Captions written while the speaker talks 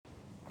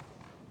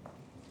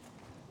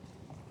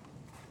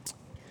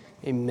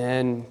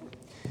Amen.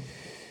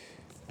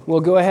 Well,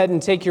 go ahead and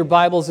take your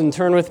Bibles and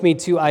turn with me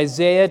to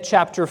Isaiah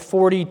chapter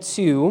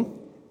 42.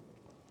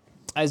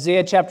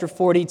 Isaiah chapter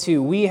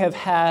 42. We have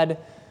had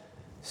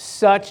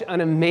such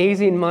an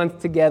amazing month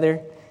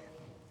together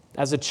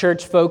as a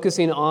church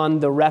focusing on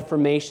the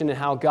Reformation and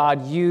how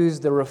God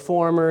used the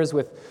reformers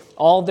with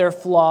all their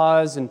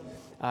flaws and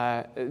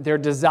their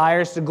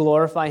desires to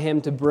glorify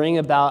Him to bring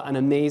about an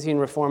amazing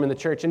reform in the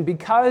church. And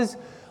because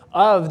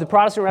of the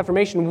Protestant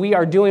Reformation, we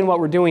are doing what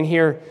we're doing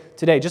here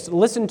today. Just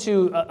listen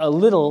to a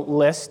little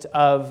list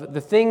of the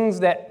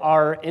things that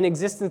are in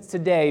existence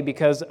today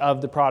because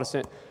of the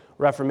Protestant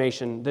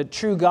Reformation. The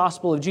true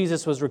gospel of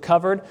Jesus was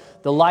recovered.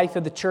 The life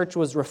of the church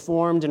was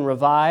reformed and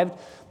revived.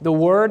 The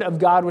word of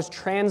God was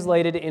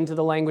translated into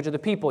the language of the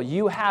people.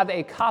 You have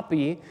a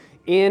copy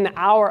in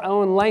our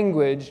own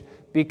language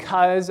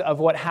because of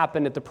what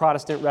happened at the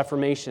Protestant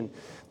Reformation.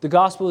 The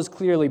gospel is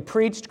clearly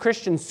preached.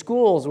 Christian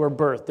schools were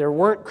birthed. There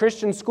weren't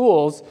Christian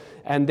schools,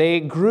 and they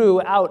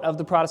grew out of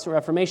the Protestant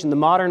Reformation. The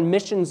modern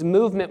missions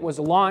movement was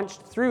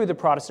launched through the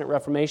Protestant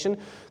Reformation.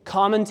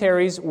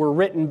 Commentaries were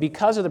written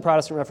because of the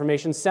Protestant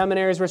Reformation.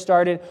 Seminaries were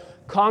started.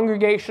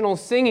 Congregational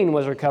singing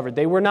was recovered.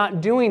 They were not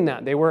doing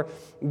that. They were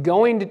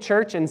going to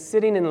church and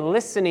sitting and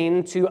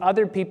listening to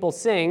other people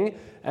sing,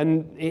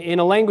 and in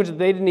a language that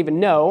they didn't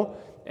even know.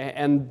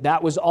 And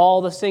that was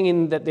all the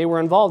singing that they were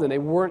involved in. They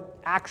weren't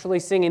actually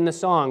singing the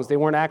songs. They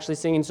weren't actually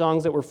singing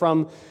songs that were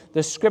from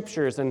the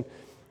Scriptures.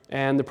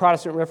 And the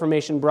Protestant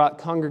Reformation brought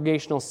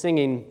congregational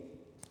singing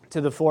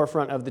to the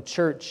forefront of the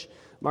church.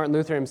 Martin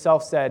Luther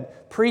himself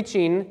said,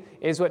 preaching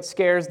is what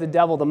scares the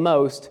devil the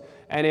most.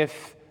 And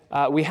if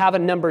we have a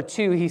number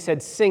two, he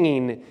said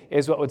singing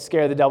is what would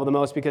scare the devil the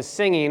most, because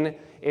singing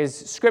is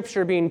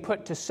Scripture being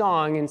put to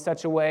song in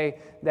such a way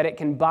that it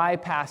can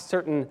bypass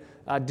certain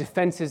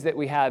defenses that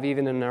we have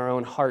even in our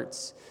own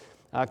hearts.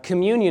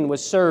 Communion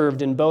was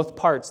served in both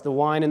parts, the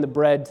wine and the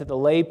bread to the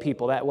lay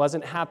people. That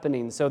wasn't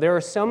happening. So there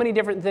are so many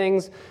different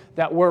things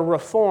that were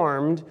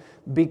reformed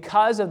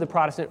because of the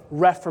Protestant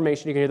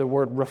Reformation. You can hear the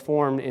word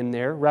reformed in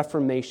there,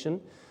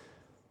 Reformation.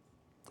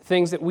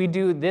 Things that we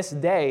do this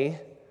day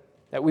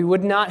that we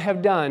would not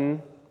have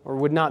done or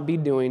would not be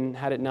doing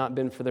had it not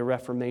been for the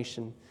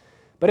Reformation.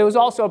 But it was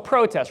also a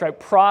protest, right?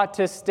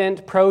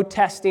 Protestant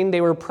protesting. They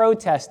were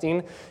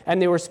protesting,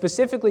 and they were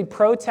specifically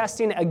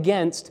protesting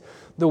against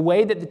the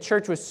way that the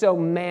church was so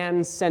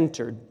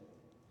man-centered.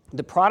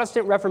 The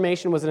Protestant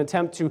Reformation was an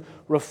attempt to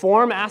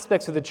reform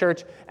aspects of the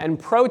church and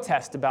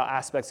protest about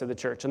aspects of the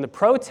church. And the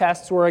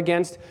protests were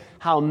against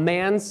how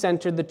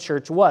man-centered the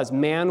church was.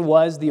 Man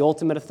was the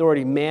ultimate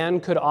authority.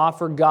 Man could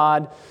offer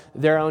God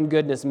their own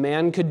goodness.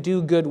 Man could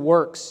do good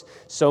works.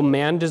 So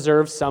man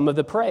deserves some of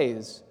the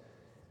praise.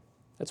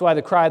 That's why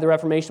the cry of the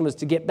Reformation was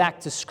to get back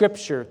to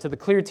Scripture, to the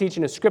clear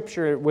teaching of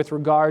Scripture with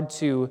regard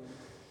to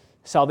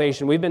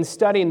salvation. We've been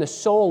studying the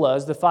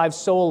solas, the five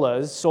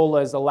solas. Sola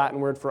is the Latin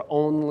word for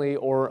only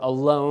or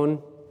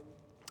alone.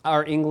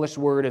 Our English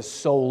word is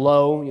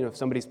solo. If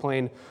somebody's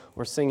playing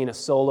or singing a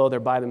solo, they're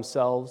by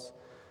themselves.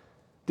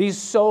 These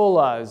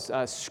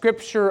solas,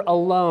 Scripture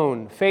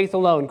alone, faith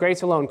alone,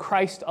 grace alone,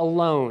 Christ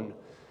alone.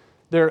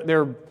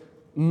 They're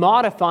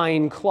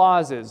modifying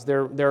clauses.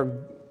 They're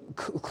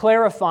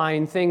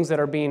clarifying things that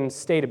are being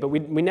stated, but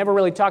we never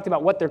really talked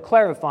about what they're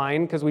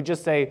clarifying because we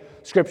just say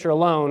Scripture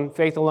alone,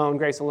 faith alone,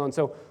 grace alone.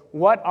 So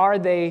what are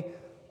they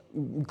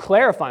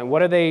clarifying?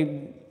 What are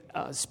they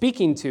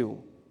speaking to?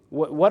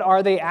 What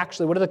are they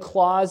actually, what are the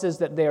clauses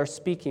that they are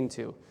speaking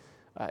to?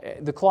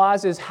 The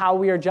clause is how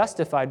we are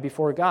justified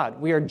before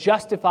God. We are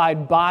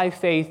justified by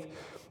faith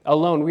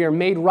alone. We are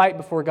made right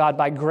before God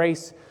by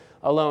grace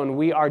alone.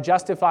 We are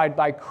justified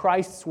by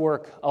Christ's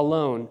work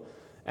alone.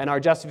 And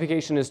our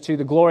justification is to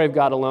the glory of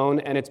God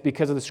alone, and it's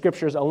because of the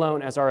Scriptures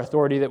alone as our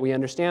authority that we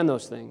understand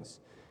those things.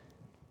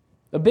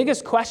 The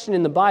biggest question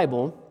in the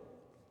Bible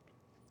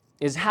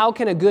is, how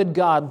can a good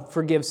God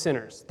forgive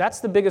sinners?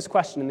 That's the biggest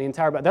question in the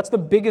entire Bible. That's the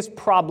biggest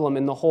problem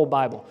in the whole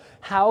Bible.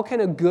 How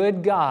can a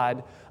good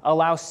God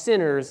allow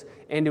sinners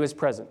into His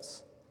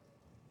presence?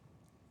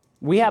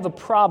 We have a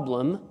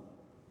problem.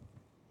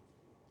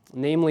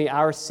 Namely,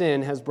 our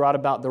sin has brought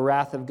about the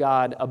wrath of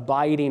God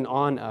abiding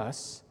on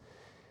us.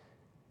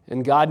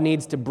 And God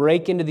needs to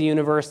break into the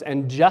universe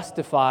and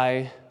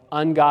justify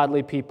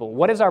ungodly people.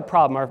 What is our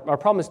problem? Our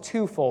problem is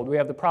twofold. We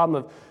have the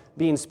problem of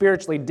being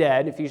spiritually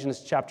dead,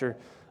 Ephesians chapter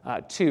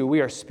 2. We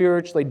are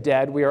spiritually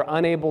dead. We are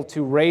unable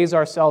to raise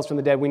ourselves from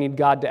the dead. We need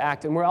God to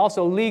act. And we're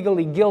also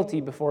legally guilty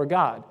before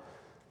God.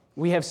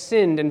 We have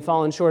sinned and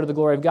fallen short of the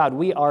glory of God.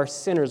 We are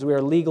sinners. We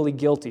are legally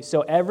guilty.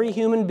 So every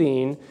human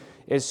being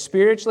is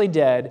spiritually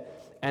dead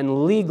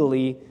and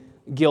legally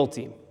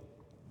guilty.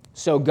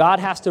 So God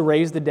has to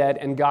raise the dead,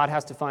 and God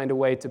has to find a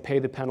way to pay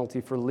the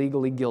penalty for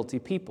legally guilty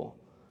people.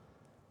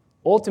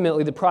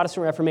 Ultimately, the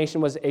Protestant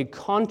Reformation was a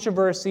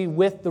controversy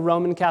with the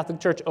Roman Catholic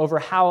Church over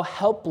how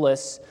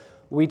helpless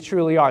we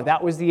truly are.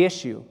 That was the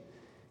issue.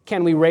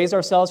 Can we raise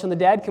ourselves from the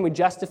dead? Can we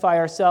justify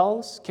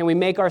ourselves? Can we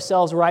make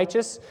ourselves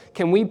righteous?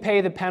 Can we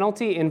pay the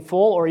penalty in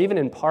full or even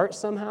in part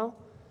somehow?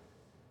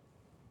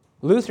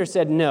 Luther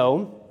said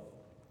no.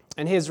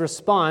 And his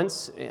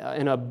response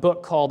in a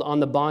book called On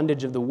the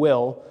Bondage of the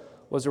Will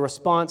was a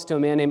response to a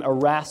man named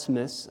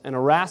Erasmus. And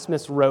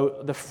Erasmus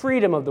wrote, "The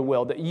freedom of the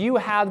will, that you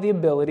have the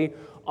ability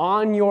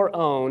on your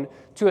own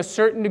to a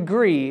certain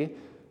degree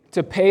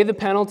to pay the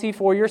penalty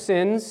for your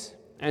sins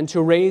and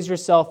to raise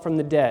yourself from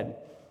the dead."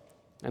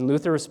 And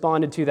Luther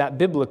responded to that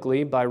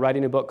biblically by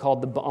writing a book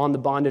called On the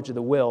Bondage of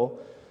the Will.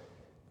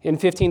 In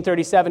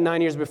 1537,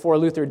 9 years before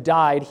Luther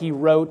died, he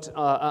wrote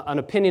an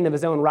opinion of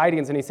his own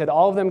writings, and he said,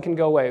 all of them can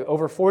go away.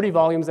 Over 40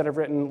 volumes that I've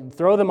written,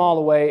 throw them all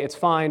away, it's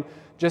fine.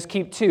 Just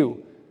keep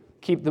two.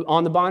 Keep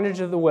On the Bondage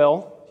of the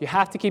Will. You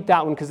have to keep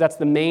that one because that's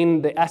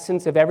the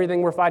essence of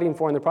everything we're fighting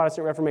for in the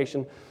Protestant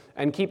Reformation.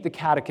 And keep the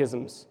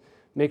catechisms.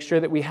 Make sure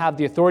that we have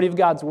the authority of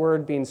God's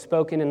word being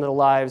spoken in the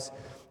lives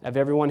of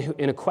everyone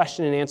in a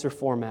question and answer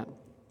format.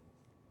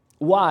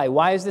 Why?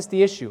 Why is this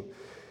the issue?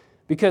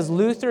 Because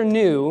Luther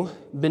knew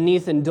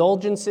beneath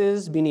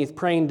indulgences, beneath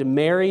praying to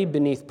Mary,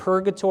 beneath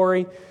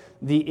purgatory,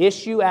 the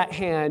issue at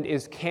hand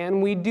is,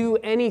 can we do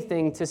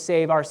anything to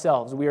save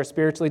ourselves? We are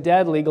spiritually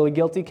dead, legally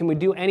guilty. Can we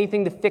do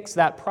anything to fix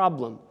that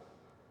problem?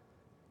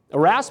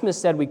 Erasmus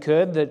said we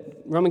could. The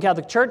Roman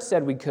Catholic Church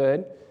said we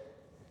could.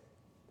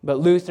 But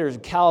Luther,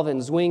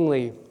 Calvin,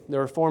 Zwingli, the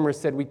Reformers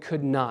said we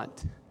could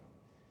not.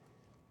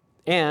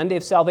 And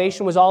if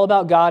salvation was all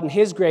about God and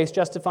His grace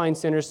justifying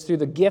sinners through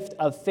the gift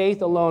of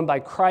faith alone by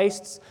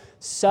Christ's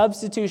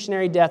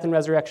substitutionary death and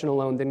resurrection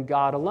alone, then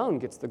God alone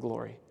gets the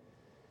glory.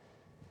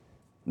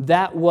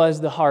 That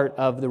was the heart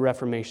of the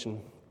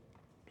Reformation.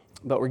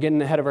 But we're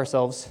getting ahead of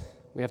ourselves.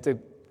 We have to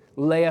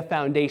lay a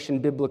foundation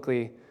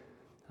biblically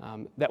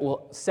that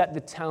will set the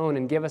tone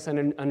and give us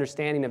an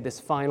understanding of this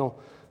final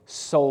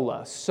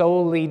sola,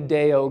 soli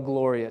Deo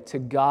gloria, to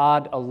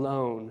God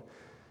alone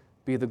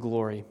be the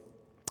glory.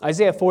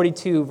 Isaiah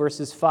 42,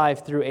 verses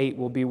 5 through 8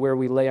 will be where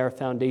we lay our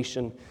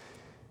foundation.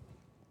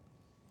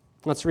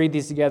 Let's read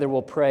these together.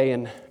 We'll pray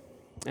and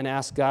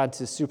ask God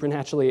to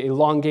supernaturally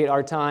elongate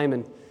our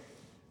time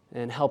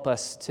and help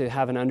us to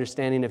have an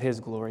understanding of His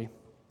glory.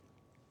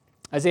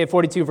 Isaiah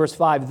 42, verse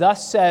 5,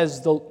 "Thus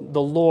says the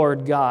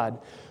Lord God,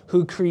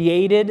 who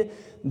created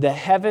the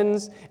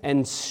heavens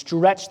and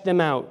stretched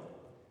them out,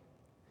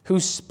 who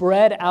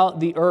spread out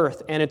the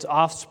earth and its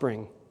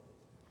offspring,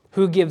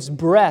 who gives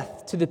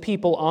breath to the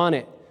people on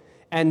it,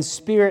 and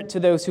spirit to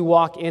those who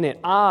walk in it.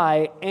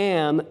 I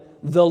am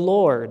the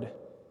Lord.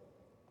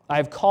 I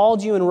have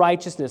called you in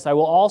righteousness. I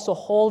will also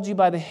hold you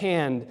by the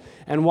hand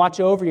and watch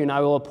over you, and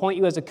I will appoint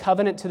you as a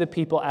covenant to the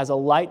people, as a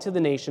light to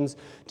the nations,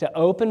 to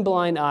open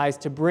blind eyes,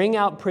 to bring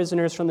out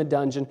prisoners from the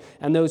dungeon,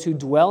 and those who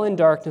dwell in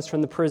darkness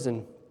from the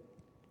prison.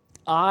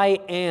 I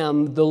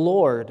am the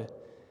Lord.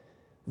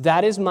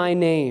 That is my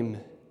name,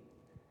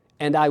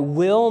 and I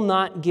will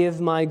not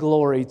give my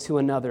glory to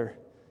another,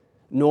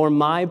 nor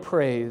my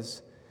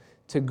praise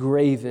to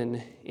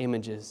graven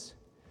images."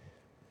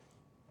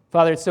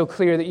 Father, it's so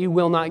clear that you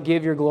will not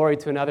give your glory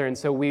to another, and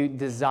so we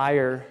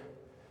desire,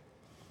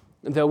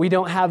 though we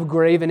don't have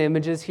graven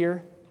images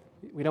here,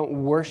 we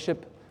don't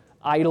worship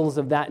idols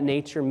of that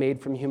nature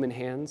made from human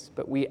hands,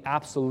 but we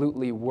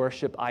absolutely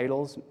worship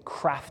idols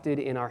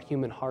crafted in our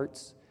human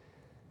hearts.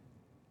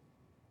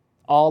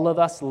 All of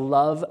us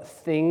love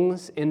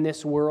things in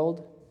this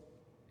world,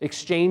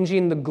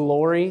 exchanging the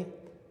glory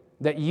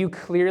that you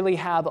clearly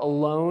have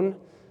alone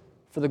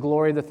for the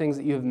glory of the things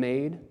that you have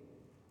made.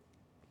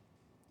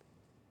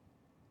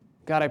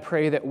 God, I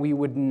pray that we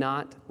would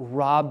not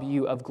rob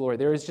you of glory.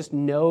 There is just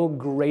no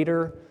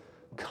greater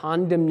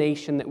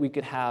condemnation that we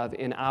could have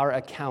in our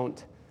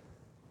account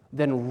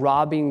than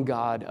robbing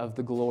God of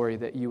the glory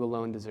that you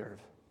alone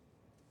deserve.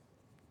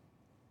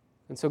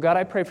 And so, God,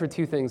 I pray for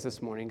two things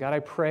this morning. God, I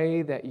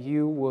pray that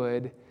you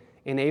would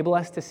enable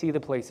us to see the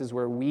places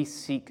where we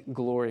seek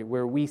glory,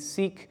 where we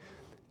seek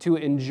to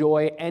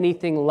enjoy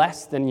anything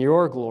less than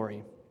your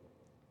glory,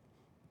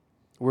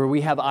 where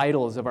we have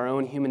idols of our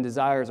own human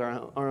desires,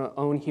 our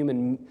own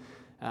human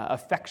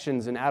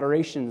affections and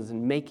adorations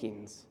and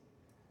makings.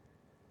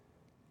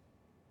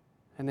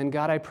 And then,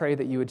 God, I pray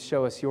that you would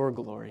show us your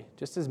glory.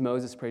 Just as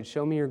Moses prayed,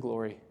 show me your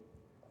glory.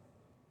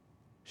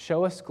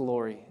 Show us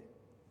glory.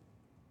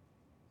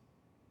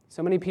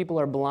 So many people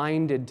are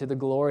blinded to the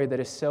glory that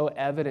is so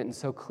evident and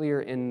so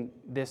clear in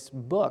this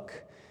book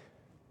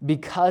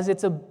because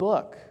it's a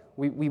book.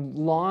 We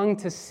long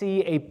to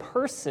see a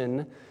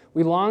person.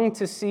 We long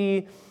to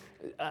see,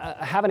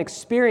 have an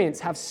experience,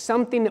 have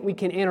something that we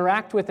can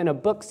interact with, and a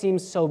book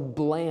seems so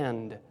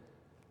bland.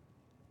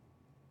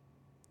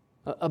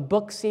 A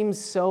book seems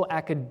so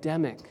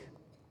academic.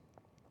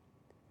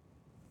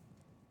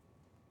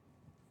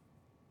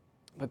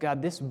 But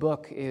God, this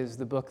book is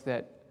the book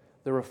that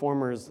the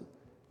Reformers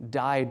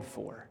died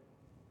for,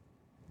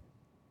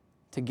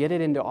 to get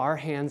it into our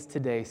hands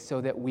today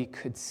so that we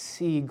could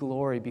see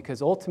glory,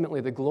 because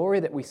ultimately the glory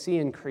that we see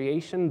in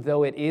creation,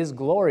 though it is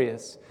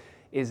glorious,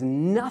 is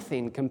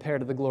nothing compared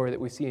to the glory that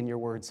we see in your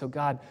word. So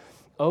God,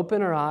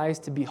 open our eyes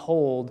to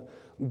behold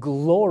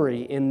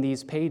glory in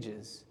these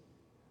pages,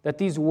 that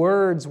these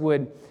words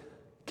would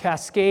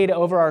cascade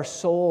over our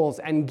souls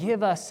and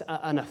give us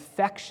an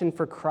affection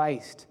for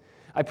Christ,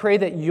 I pray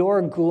that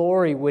your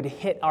glory would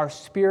hit our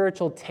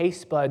spiritual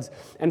taste buds.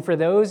 And for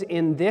those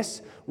in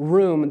this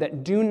room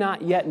that do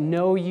not yet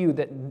know you,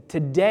 that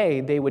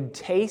today they would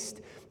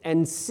taste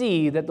and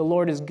see that the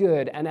Lord is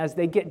good. And as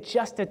they get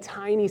just a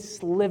tiny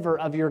sliver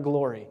of your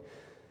glory,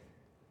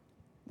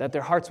 that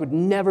their hearts would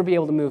never be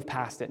able to move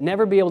past it,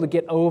 never be able to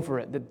get over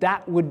it, that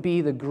that would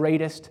be the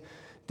greatest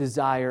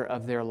desire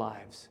of their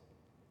lives.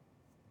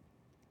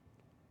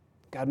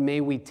 God,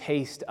 may we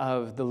taste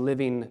of the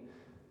living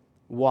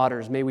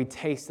waters. May we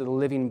taste of the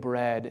living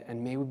bread,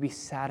 and may we be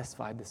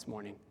satisfied this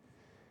morning.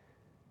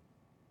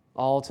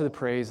 All to the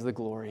praise of the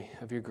glory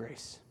of your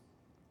grace.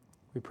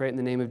 We pray it in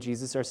the name of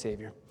Jesus, our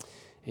Savior.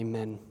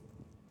 Amen.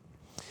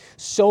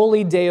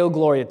 Soli Deo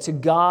Gloria. To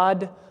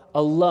God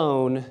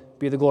alone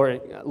be the glory.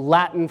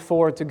 Latin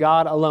for to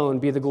God alone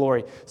be the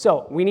glory.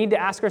 So we need to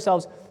ask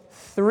ourselves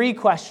 3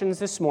 questions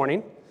this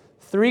morning.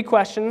 3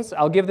 questions.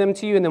 I'll give them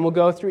to you, and then we'll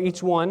go through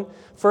each one.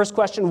 First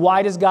question,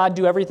 why does God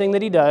do everything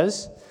that he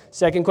does?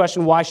 Second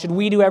question, why should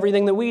we do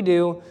everything that we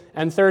do?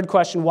 And third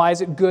question, why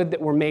is it good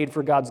that we're made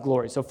for God's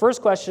glory? So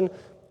first question,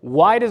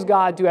 why does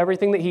God do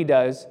everything that he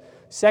does?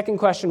 Second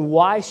question,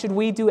 why should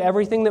we do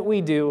everything that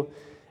we do?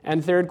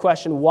 And third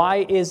question,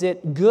 why is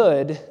it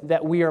good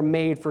that we are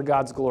made for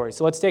God's glory?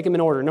 So let's take them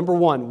in order. Number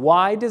 1,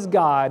 why does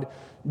God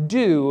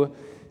do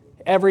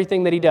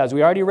everything that he does?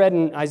 We already read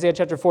in Isaiah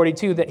chapter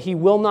 42 that he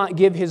will not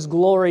give his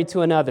glory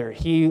to another.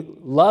 He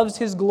loves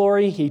his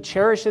glory. He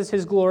cherishes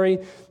his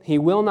glory. He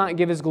will not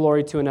give his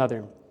glory to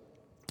another.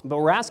 But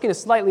we're asking a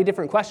slightly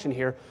different question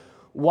here.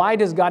 Why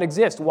does God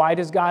exist? Why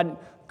does God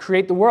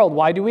create the world?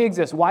 Why do we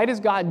exist? Why does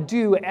God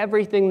do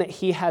everything that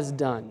he has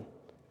done?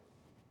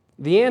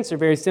 The answer,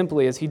 very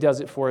simply, is he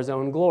does it for his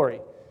own glory.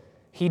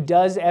 He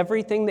does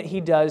everything that he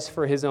does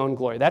for his own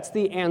glory. That's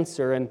the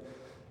answer, and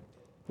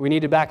we need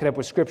to back it up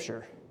with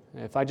Scripture.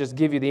 If I just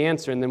give you the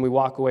answer and then we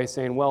walk away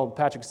saying, well,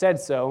 Patrick said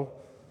so,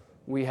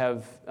 we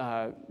have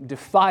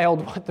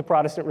defiled what the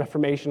Protestant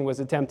Reformation was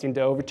attempting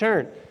to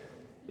overturn.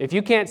 If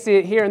you can't see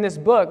it here in this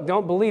book,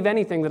 don't believe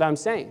anything that I'm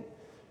saying.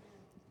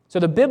 So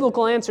the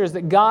biblical answer is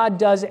that God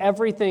does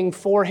everything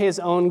for his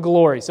own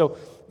glory. So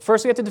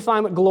first we have to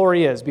define what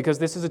glory is, because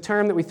this is a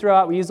term that we throw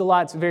out, we use a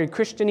lot. It's a very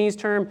Christianese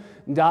term.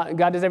 God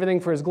does everything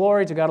for his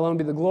glory. To God alone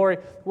be the glory.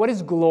 What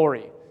is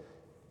glory?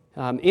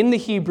 In the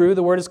Hebrew,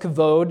 the word is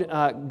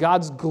kavod,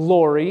 God's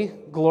glory.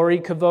 Glory,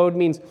 kavod,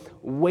 means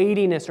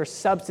weightiness or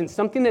substance,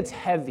 something that's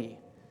heavy.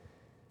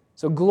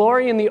 So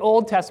glory in the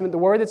Old Testament, the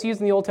word that's used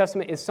in the Old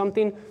Testament is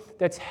something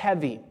that's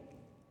heavy,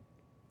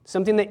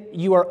 something that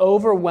you are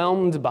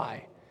overwhelmed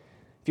by.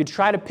 If you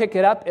try to pick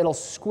it up, it'll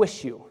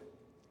squish you.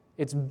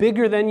 It's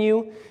bigger than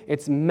you,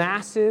 it's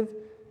massive,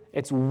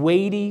 it's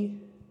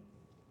weighty.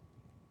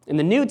 In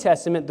the New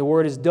Testament, the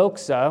word is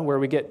doxa, where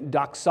we get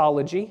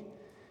doxology.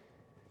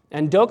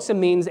 And doxa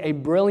means a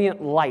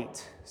brilliant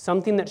light,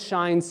 something that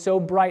shines so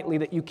brightly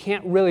that you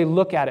can't really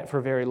look at it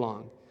for very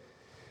long.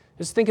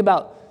 Just think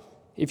about,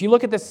 if you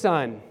look at the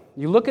sun,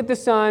 you look at the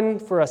sun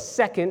for a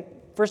second,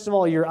 first of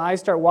all, your eyes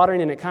start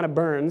watering and it kind of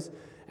burns.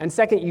 And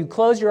second, you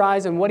close your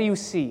eyes and what do you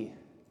see?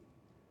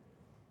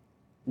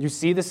 You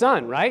see the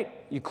sun, right?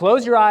 You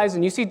close your eyes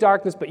and you see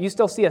darkness, but you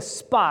still see a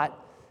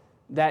spot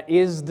that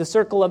is the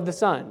circle of the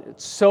sun.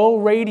 It's so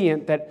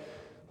radiant that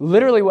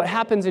literally what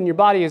happens in your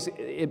body is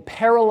it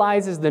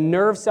paralyzes the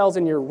nerve cells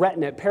in your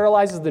retina. It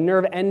paralyzes the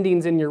nerve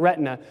endings in your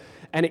retina.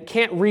 And it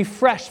can't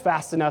refresh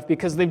fast enough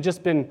because they've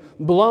just been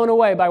blown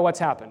away by what's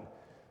happened.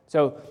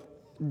 So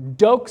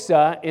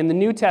doxa in the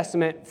New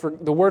Testament, for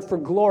the word for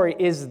glory,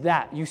 is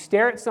that. You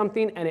stare at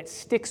something and it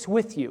sticks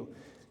with you.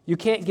 You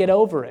can't get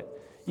over it.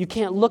 You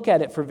can't look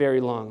at it for very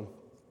long.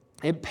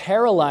 It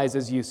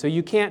paralyzes you, so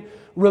you can't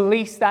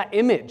release that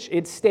image.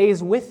 It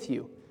stays with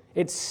you.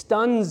 It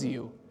stuns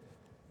you.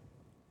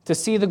 To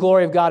see the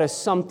glory of God is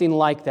something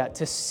like that.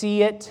 To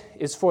see it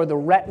is for the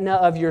retina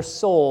of your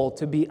soul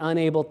to be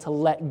unable to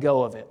let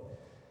go of it.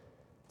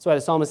 That's why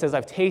the psalmist says,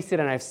 I've tasted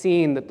and I've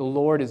seen that the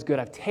Lord is good.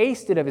 I've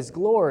tasted of his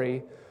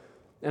glory,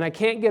 and I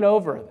can't get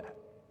over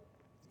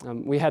that.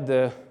 We had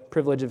the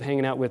privilege of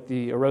hanging out with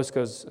the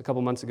Orozcos a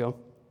couple months ago.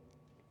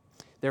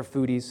 They're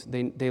foodies.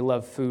 They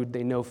love food.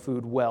 They know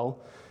food well.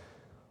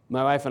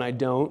 My wife and I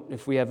don't.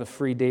 If we have a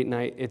free date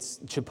night, it's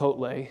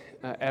Chipotle.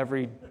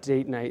 Every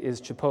date night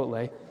is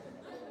Chipotle.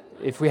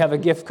 If we have a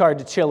gift card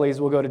to Chili's,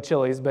 we'll go to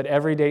Chili's, but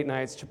every date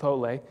night it's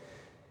Chipotle.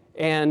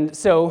 And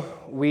so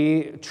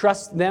we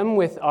trust them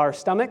with our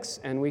stomachs,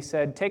 and we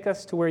said, take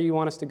us to where you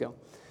want us to go.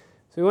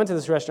 So we went to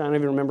this restaurant. I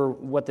don't even remember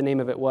what the name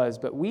of it was,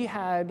 but we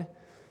had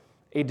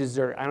a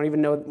dessert. I don't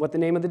even know what the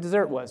name of the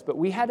dessert was, but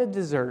we had a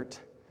dessert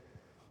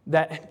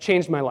that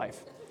changed my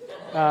life.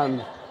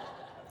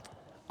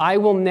 I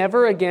will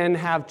never again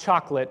have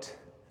chocolate.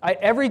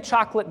 Every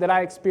chocolate that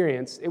I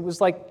experienced, it was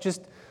like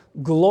just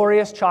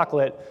glorious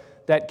chocolate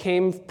that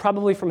came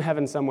probably from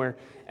heaven somewhere.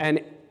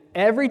 And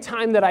every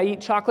time that I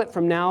eat chocolate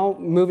from now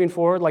moving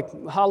forward, like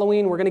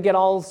Halloween, we're going to get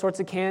all sorts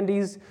of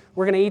candies.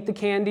 We're going to eat the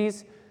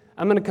candies.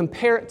 I'm going to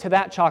compare it to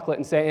that chocolate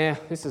and say,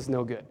 this is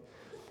no good.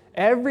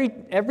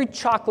 Every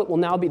chocolate will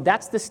now be,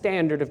 that's the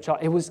standard of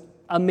chocolate. It was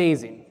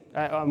amazing.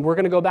 We're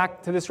going to go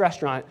back to this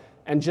restaurant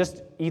and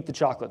just eat the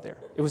chocolate there.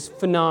 It was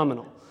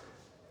phenomenal.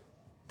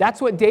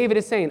 That's what David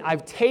is saying.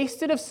 I've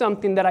tasted of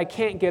something that I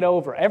can't get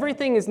over.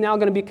 Everything is now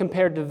going to be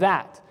compared to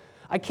that.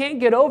 I can't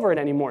get over it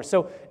anymore.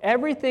 So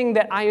everything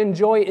that I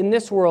enjoy in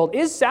this world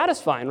is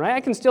satisfying, right? I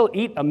can still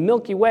eat a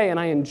Milky Way and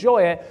I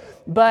enjoy it,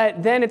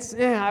 but then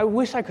I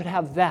wish I could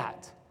have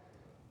that.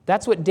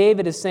 That's what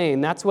David is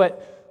saying. That's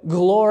what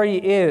glory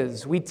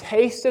is. We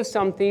taste of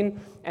something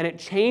and it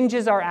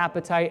changes our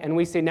appetite, and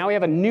we say, now we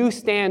have a new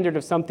standard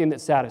of something that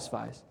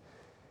satisfies.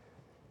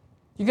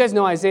 You guys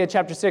know Isaiah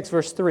chapter 6,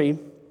 verse 3.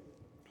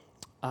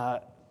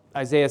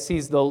 Isaiah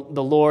sees the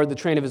Lord, the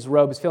train of his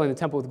robe is filling the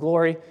temple with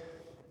glory.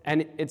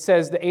 And it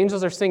says, the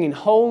angels are singing,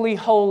 holy,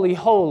 holy,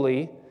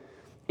 holy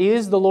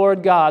is the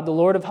Lord God, the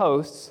Lord of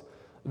hosts.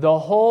 The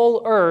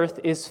whole earth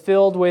is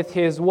filled with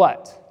his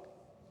what?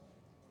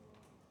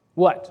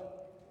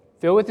 What?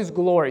 Filled with his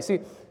glory. See,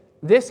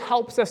 this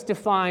helps us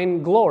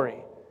define glory.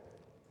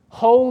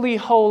 Holy,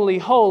 holy,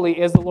 holy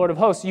is the Lord of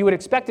hosts. You would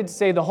expect it to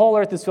say the whole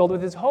earth is filled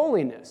with his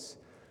holiness.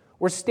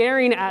 We're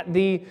staring at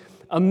the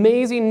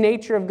amazing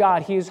nature of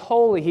God. He is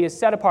holy. He is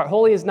set apart.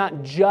 Holy is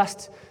not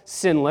just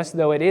sinless,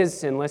 though it is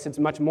sinless. It's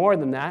much more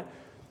than that.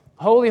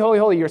 Holy, holy,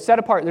 holy. You're set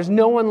apart. There's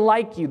no one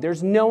like you.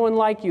 There's no one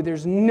like you.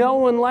 There's no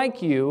one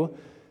like you.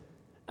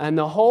 And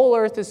the whole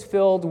earth is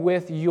filled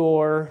with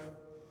your,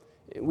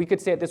 we could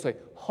say it this way,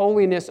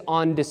 holiness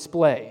on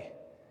display.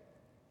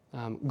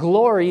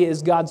 Glory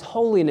is God's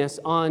holiness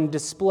on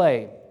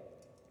display.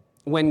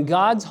 When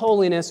God's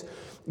holiness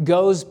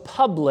goes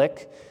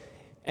public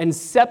and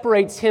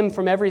separates him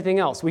from everything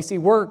else. We see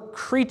we're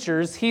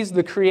creatures. He's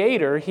the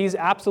creator. He's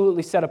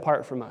absolutely set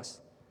apart from us.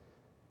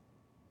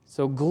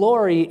 So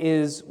glory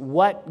is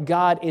what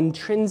God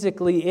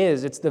intrinsically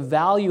is. It's the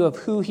value of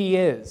who he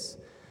is.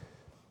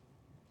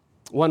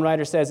 One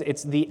writer says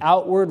it's the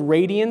outward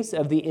radiance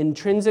of the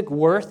intrinsic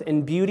worth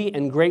and beauty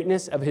and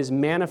greatness of his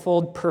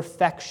manifold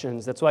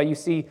perfections. That's why you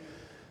see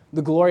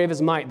the glory of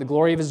his might, the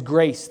glory of his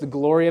grace, the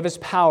glory of his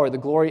power, the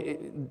glory.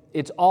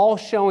 It's all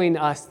showing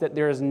us that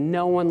there is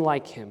no one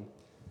like him.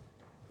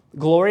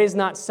 Glory is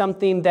not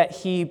something that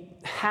he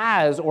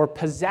has or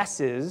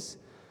possesses,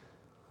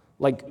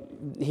 like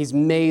he's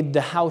made the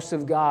house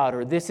of God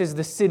or this is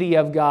the city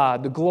of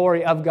God. The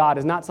glory of God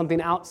is not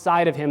something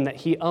outside of him that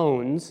he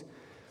owns.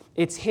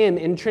 It's him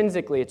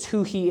intrinsically. It's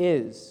who he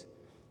is.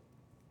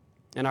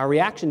 And our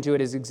reaction to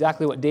it is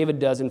exactly what David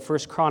does in 1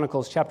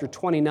 Chronicles chapter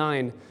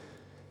 29,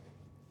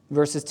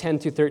 verses 10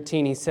 through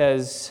 13. He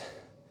says,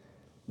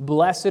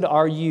 "Blessed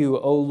are you,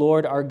 O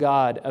Lord our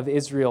God of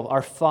Israel,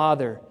 our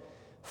Father,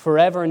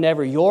 forever and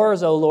ever.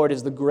 Yours, O Lord,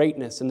 is the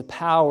greatness and the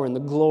power and the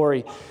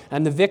glory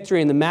and the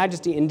victory and the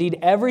majesty. Indeed,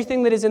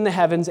 everything that is in the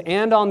heavens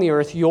and on the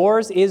earth,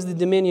 yours is the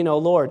dominion, O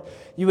Lord.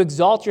 You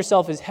exalt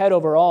yourself as head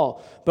over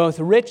all. Both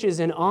riches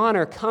and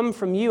honor come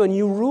from you, and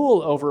you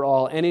rule over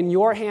all. And in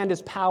your hand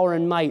is power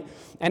and might,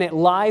 and it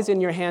lies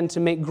in your hand to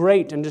make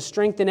great and to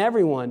strengthen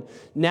everyone.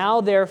 Now,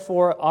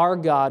 therefore, our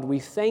God, we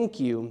thank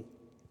you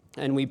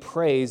and we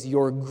praise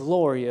your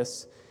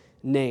glorious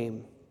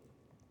name."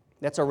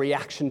 That's our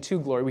reaction to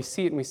glory. We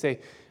see it and we say,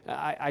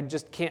 I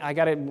just can't, I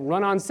got to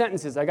run on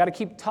sentences. I got to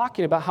keep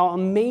talking about how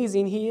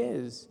amazing he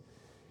is.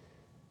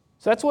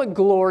 So that's what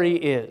glory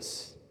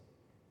is.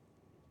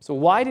 So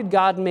why did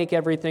God make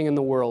everything in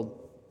the world?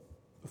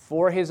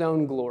 For his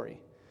own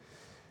glory.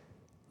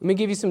 Let me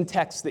give you some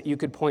texts that you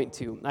could point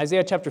to.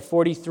 Isaiah chapter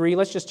 43,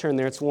 let's just turn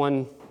there. It's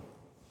one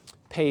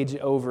page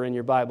over in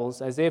your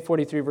Bibles. Isaiah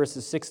 43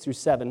 verses 6 through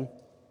 7.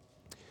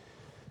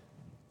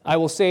 "I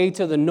will say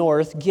to the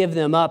north, give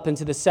them up, and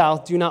to the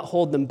south, do not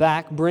hold them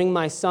back. Bring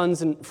my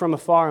sons from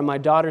afar and my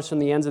daughters from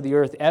the ends of the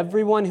earth.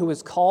 Everyone who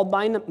is called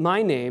by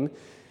my name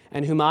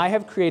and whom I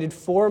have created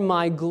for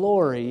my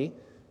glory,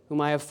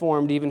 whom I have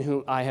formed, even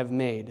whom I have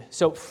made."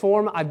 So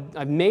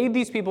I've made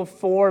these people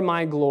for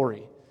my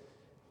glory.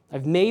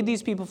 I've made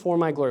these people for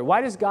my glory.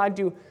 Why does God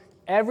do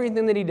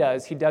everything that he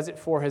does? He does it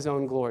for his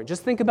own glory.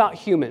 Just think about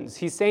humans.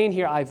 He's saying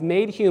here, I've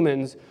made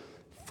humans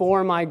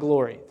for my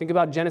glory. Think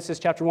about Genesis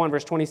chapter 1,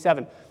 verse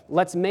 27.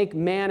 Let's make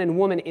man and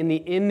woman in the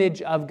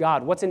image of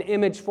God. What's an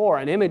image for?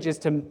 An image is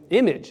to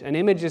image. An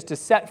image is to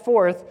set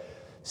forth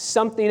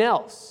something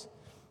else.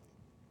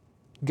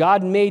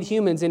 God made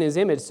humans in his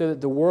image so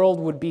that the world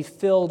would be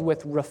filled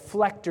with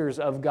reflectors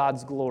of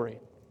God's glory.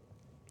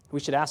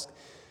 We should ask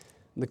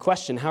the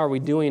question, how are we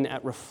doing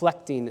at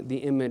reflecting the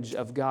image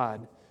of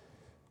God?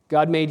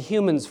 God made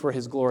humans for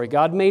his glory.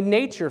 God made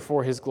nature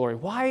for his glory.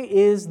 Why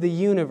is the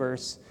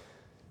universe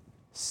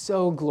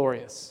so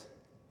glorious?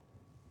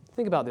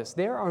 Think about this.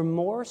 There are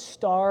more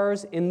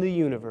stars in the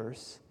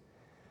universe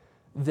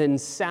than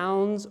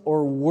sounds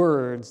or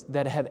words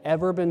that have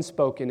ever been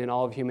spoken in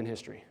all of human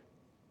history.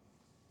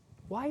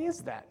 Why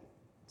is that?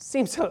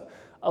 Seems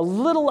a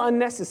little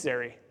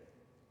unnecessary.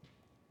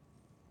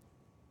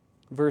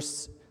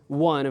 Verse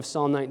 1 of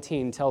Psalm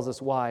 19 tells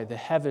us why. The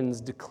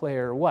heavens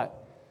declare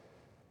what?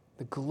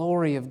 The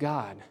glory of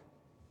God.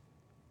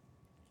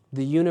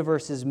 The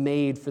universe is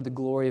made for the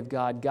glory of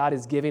God. God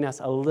is giving us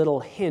a little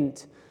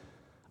hint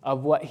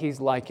of what he's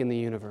like in the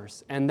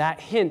universe. And that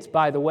hint,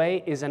 by the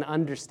way, is an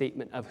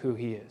understatement of who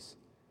he is.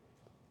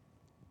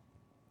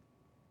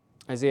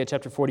 Isaiah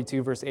chapter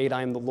 42, verse 8,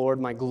 I am the Lord,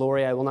 my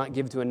glory I will not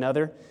give to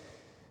another.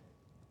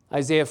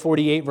 Isaiah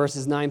 48,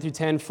 verses 9 through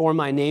 10, for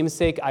my name's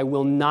sake I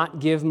will not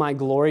give my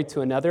glory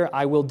to another.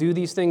 I will do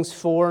these things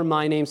for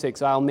my name's sake.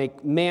 So I'll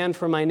make man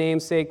for my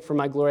name's sake, for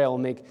my glory. I will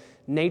make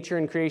nature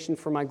and creation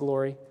for my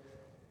glory.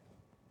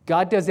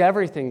 God does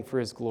everything for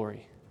his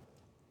glory.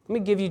 Let me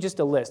give you just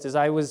a list. As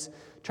I was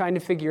trying to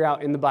figure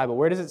out in the Bible,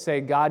 where does it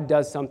say God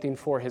does something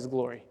for his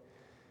glory?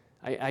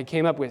 I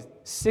came up with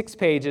 6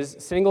 pages,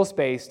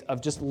 single-spaced,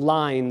 of just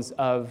lines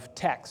of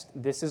text.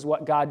 This is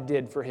what God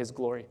did for his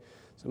glory.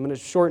 So I'm going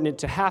to shorten it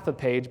to half a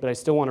page, but I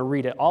still want to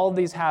read it. All of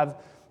these have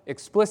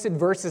explicit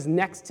verses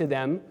next to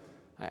them.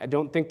 I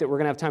don't think that we're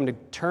going to have time to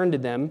turn to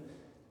them,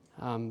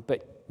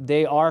 but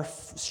they are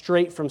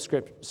straight from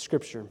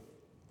Scripture.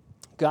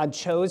 God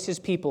chose his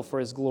people for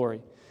his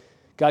glory.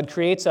 God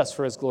creates us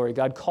for his glory.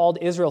 God called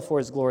Israel for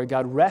his glory.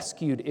 God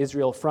rescued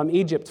Israel from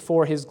Egypt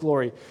for his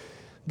glory.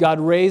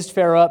 God raised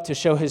Pharaoh up to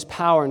show his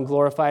power and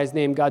glorify his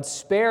name. God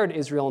spared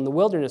Israel in the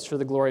wilderness for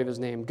the glory of his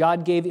name.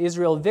 God gave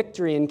Israel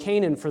victory in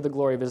Canaan for the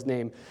glory of his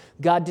name.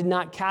 God did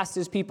not cast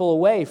his people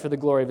away for the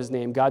glory of his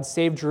name. God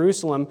saved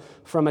Jerusalem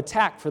from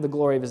attack for the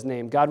glory of his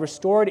name. God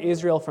restored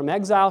Israel from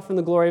exile for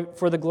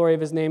the glory of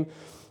his name.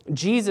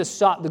 Jesus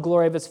sought the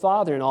glory of his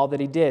Father in all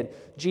that he did.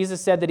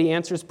 Jesus said that he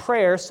answers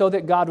prayer so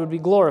that God would be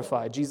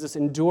glorified. Jesus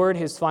endured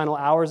his final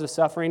hours of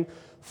suffering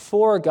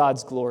for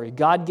God's glory.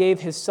 God gave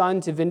his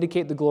Son to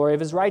vindicate the glory of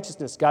his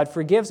righteousness. God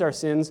forgives our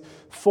sins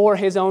for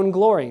his own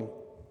glory.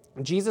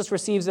 Jesus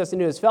receives us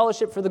into his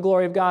fellowship for the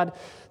glory of God.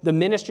 The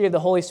ministry of the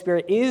Holy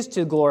Spirit is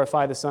to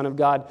glorify the Son of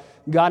God.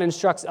 God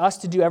instructs us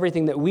to do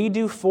everything that we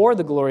do for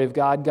the glory of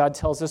God. God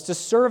tells us to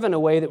serve in a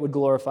way that would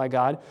glorify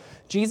God.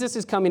 Jesus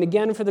is coming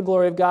again for the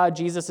glory of God.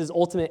 Jesus'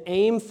 ultimate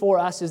aim for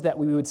us is that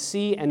we would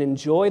see and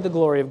enjoy the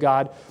glory of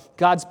God.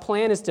 God's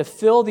plan is to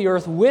fill the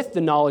earth with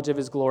the knowledge of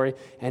his glory,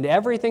 and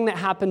everything that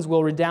happens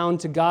will redound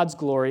to God's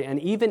glory. And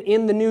even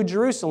in the New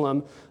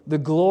Jerusalem, the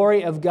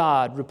glory of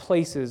God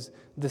replaces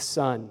the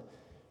Son.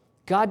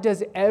 God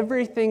does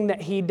everything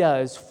that he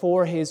does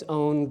for his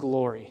own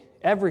glory.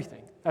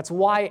 Everything. That's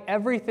why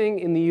everything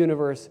in the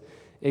universe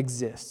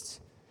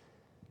exists.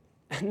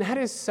 And that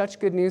is such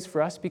good news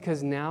for us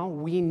because now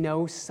we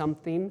know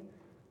something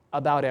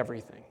about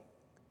everything.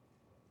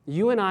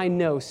 You and I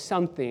know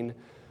something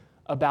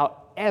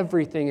about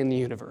everything in the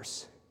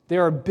universe.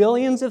 There are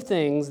billions of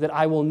things that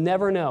I will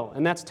never know,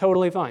 and that's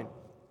totally fine.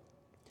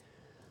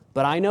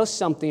 But I know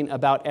something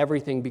about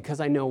everything because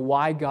I know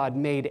why God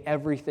made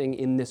everything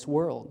in this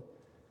world.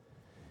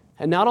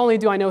 And not only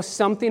do I know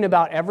something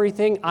about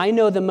everything, I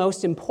know the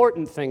most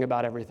important thing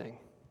about everything.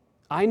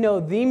 I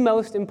know the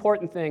most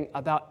important thing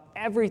about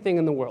everything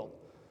in the world,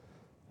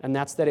 and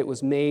that's that it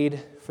was made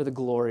for the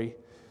glory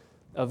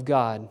of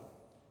God.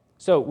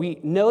 So we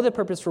know the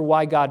purpose for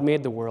why God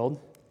made the world,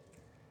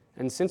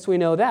 and since we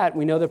know that,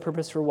 we know the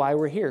purpose for why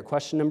we're here.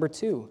 Question number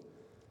 2.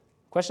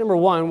 Question number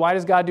 1, why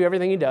does God do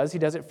everything he does? He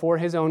does it for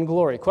his own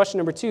glory. Question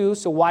number 2,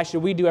 so why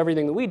should we do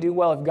everything that we do?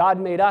 Well, if God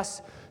made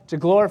us to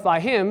glorify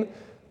him,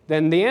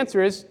 then the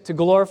answer is to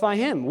glorify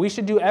him. We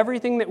should do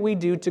everything that we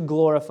do to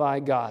glorify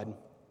God.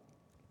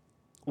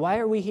 Why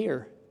are we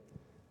here?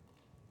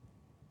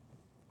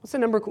 What's the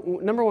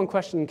number one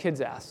question kids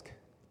ask?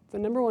 The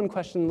number one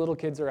question little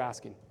kids are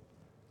asking.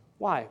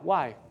 Why?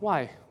 Why?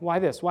 Why? Why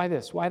this? Why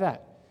this? Why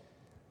that?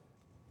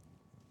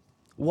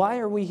 Why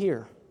are we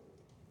here?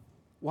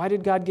 Why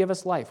did God give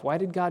us life? Why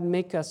did God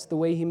make us the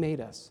way he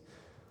made us?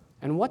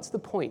 And what's the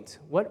point?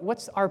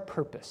 What's our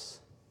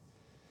purpose?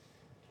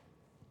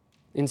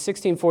 In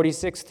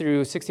 1646 through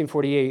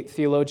 1648,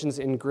 theologians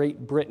in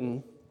Great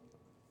Britain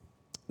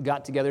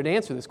got together to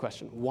answer this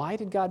question. Why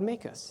did God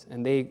make us?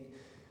 And they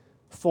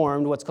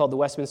formed what's called the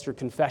Westminster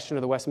Confession or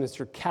the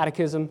Westminster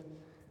Catechism.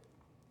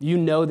 You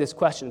know this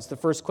question. It's the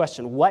first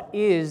question. What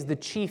is the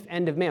chief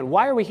end of man?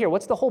 Why are we here?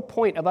 What's the whole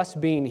point of us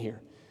being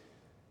here?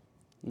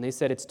 And they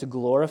said it's to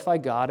glorify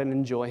God and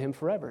enjoy him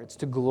forever. It's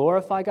to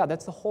glorify God.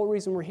 That's the whole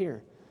reason we're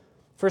here.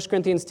 1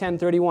 Corinthians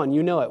 10:31,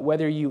 you know it.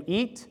 Whether you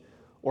eat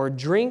or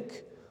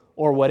drink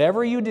or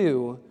whatever you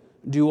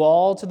do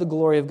all to the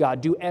glory of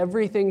God. Do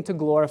everything to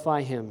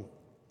glorify him.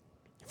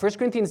 1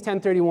 Corinthians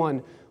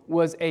 10:31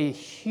 was a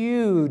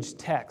huge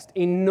text,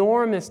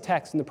 enormous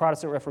text in the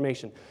Protestant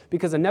Reformation.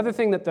 Because another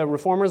thing that the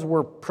Reformers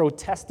were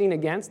protesting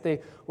against,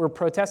 they were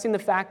protesting the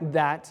fact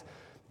that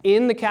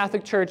in the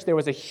Catholic Church there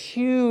was a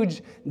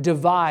huge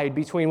divide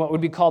between what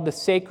would be called the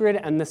sacred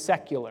and the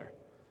secular.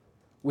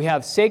 We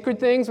have sacred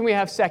things and we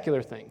have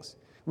secular things.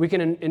 We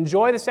can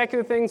enjoy the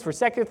secular things for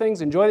secular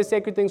things, enjoy the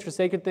sacred things for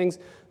sacred things.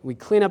 We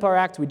clean up our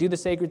act, we do the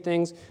sacred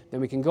things,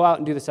 then we can go out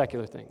and do the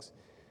secular things.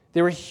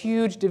 There were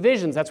huge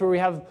divisions. That's where we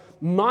have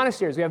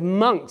monasteries. We have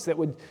monks that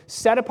would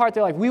set apart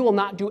their life. We will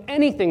not do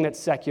anything that's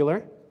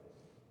secular.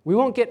 We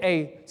won't get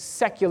a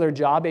secular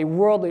job, a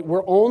worldly.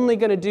 We're only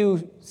going to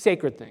do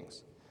sacred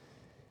things.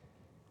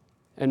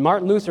 And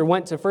Martin Luther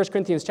went to 1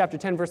 Corinthians chapter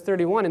 10, verse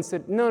 31 and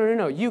said,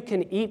 no, you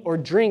can eat or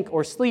drink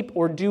or sleep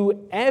or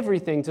do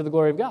everything to the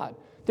glory of God.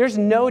 There's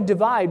no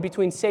divide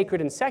between sacred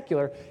and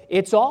secular.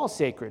 It's all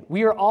sacred.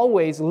 We are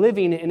always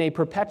living in a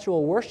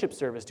perpetual worship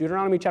service.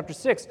 Deuteronomy chapter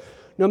 6,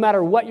 no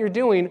matter what you're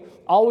doing,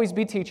 always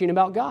be teaching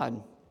about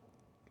God.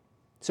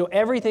 So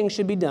everything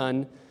should be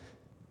done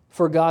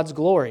for God's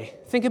glory.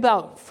 Think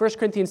about 1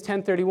 Corinthians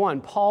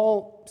 10:31.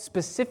 Paul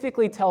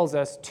specifically tells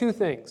us two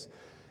things.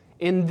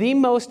 In the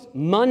most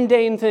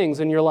mundane things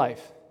in your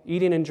life,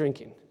 eating and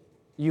drinking,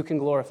 you can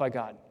glorify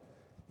God.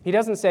 He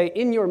doesn't say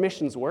in your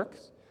missions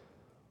works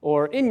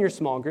or in your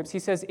small groups. He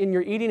says in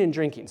your eating and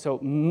drinking. So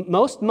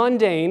most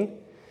mundane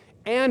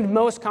and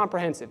most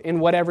comprehensive in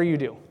whatever you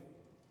do.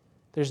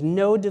 There's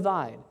no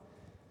divide.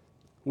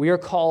 We are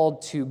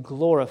called to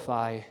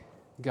glorify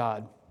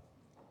God.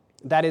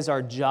 That is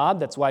our job.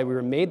 That's why we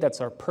were made.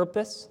 That's our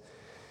purpose.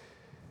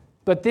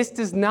 But this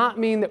does not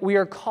mean that we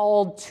are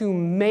called to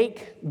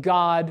make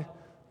God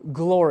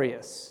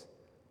glorious.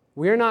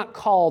 We are not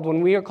called,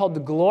 when we are called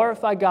to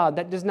glorify God,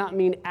 that does not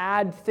mean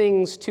add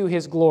things to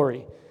His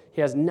glory.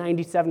 He has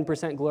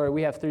 97% glory.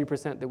 We have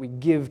 3% that we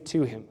give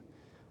to Him.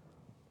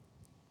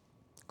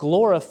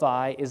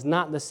 Glorify is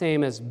not the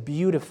same as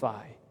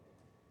beautify.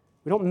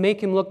 We don't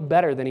make Him look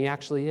better than He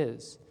actually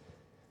is.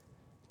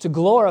 To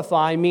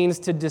glorify means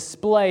to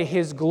display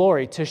His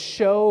glory, to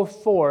show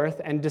forth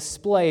and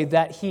display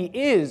that He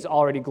is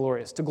already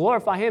glorious. To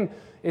glorify Him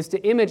is to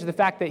image the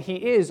fact that He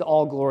is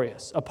all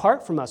glorious.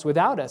 Apart from us,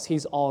 without us,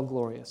 He's all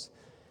glorious.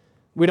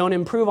 We don't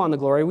improve on the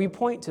glory, we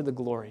point to the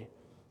glory.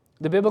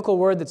 The biblical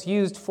word that's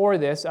used for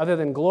this, other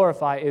than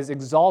glorify, is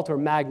exalt or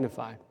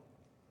magnify.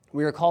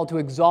 We are called to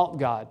exalt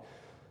God.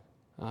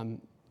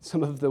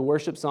 Some of the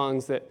worship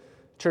songs that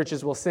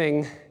churches will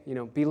sing,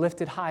 be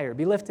lifted higher,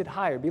 be lifted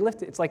higher, be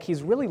lifted. It's like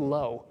He's really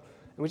low,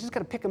 and we just got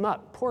to pick Him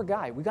up. Poor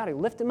guy, we got to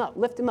lift Him up,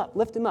 lift Him up,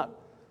 lift Him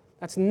up.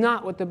 That's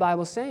not what the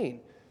Bible's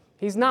saying.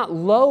 He's not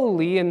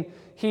lowly, and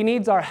He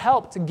needs our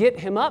help to get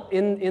Him up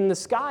in the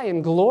sky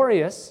and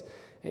glorious.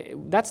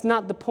 That's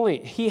not the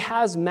point. He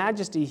has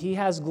majesty, He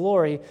has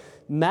glory.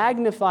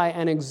 Magnify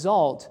and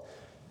exalt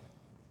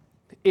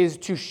is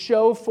to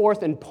show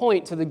forth and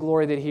point to the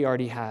glory that He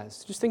already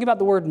has. Just think about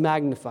the word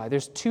magnify.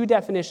 There's two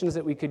definitions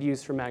that we could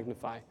use for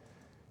magnify.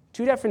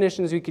 Two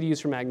definitions we could use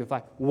for magnify.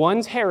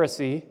 One's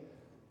heresy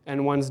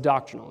and one's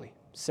doctrinally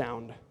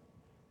sound.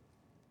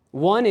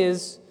 One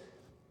is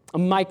a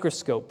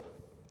microscope.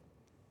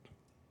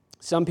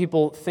 Some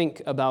people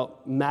think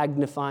about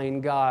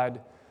magnifying God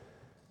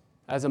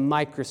as a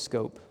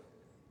microscope.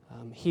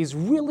 He's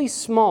really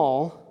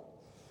small,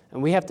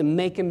 and we have to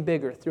make Him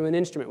bigger through an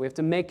instrument. We have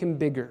to make Him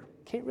bigger.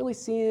 Can't really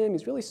see Him.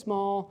 He's really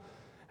small,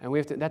 and we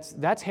have to.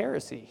 That's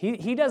heresy.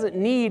 He doesn't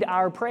need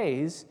our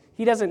praise.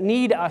 He doesn't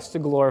need us to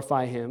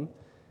glorify Him.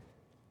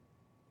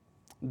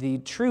 The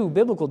true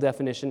biblical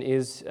definition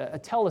is a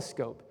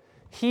telescope.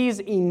 He's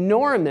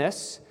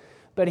enormous,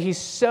 but He's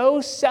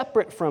so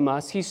separate from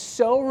us. He's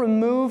so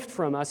removed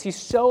from us. He's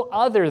so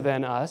other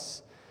than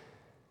us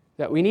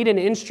that we need an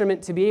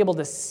instrument to be able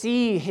to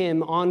see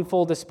Him on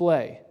full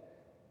display.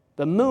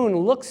 The moon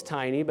looks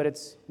tiny, but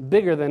it's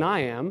bigger than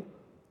I am.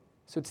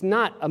 So it's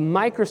not a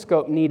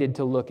microscope needed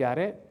to look at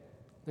it.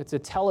 It's a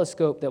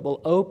telescope that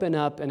will open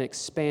up and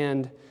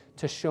expand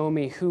to show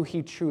me who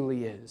He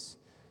truly is.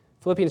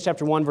 Philippians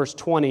chapter 1, verse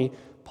 20,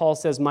 Paul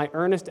says, "My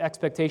earnest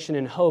expectation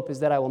and hope is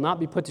that I will not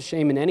be put to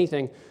shame in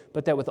anything,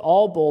 but that with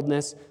all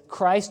boldness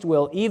Christ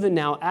will, even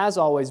now, as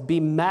always, be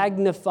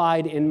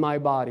magnified in my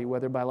body,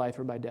 whether by life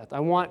or by death."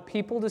 I want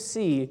people to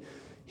see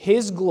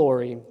His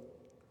glory,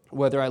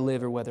 whether I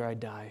live or whether I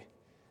die.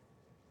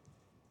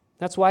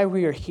 That's why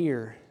we are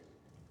here.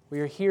 We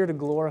are here to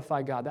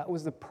glorify God. That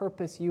was the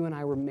purpose you and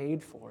I were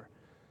made for.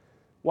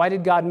 Why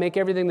did God make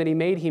everything that He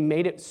made? He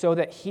made it so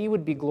that He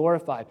would be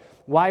glorified.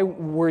 Why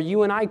were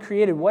you and I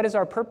created? What is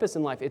our purpose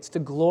in life? It's to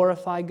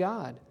glorify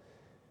God.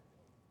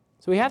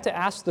 So we have to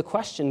ask the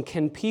question,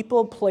 can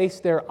people place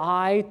their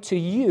eye to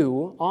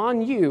you,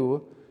 on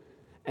you,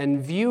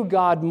 and view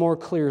God more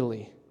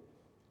clearly?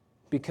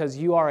 Because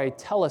you are a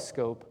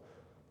telescope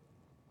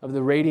of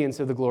the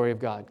radiance of the glory of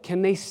God.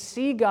 Can they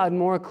see God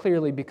more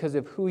clearly because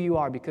of who you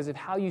are, because of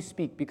how you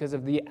speak, because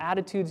of the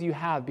attitudes you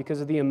have,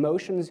 because of the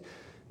emotions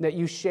that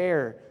you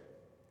share?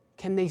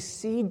 Can they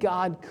see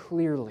God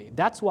clearly?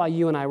 That's why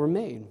you and I were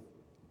made.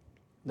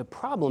 The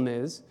problem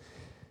is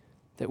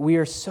that we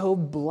are so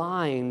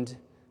blind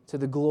to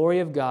the glory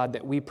of God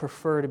that we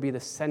prefer to be the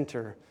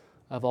center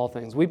of all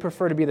things. We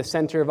prefer to be the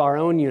center of our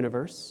own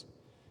universe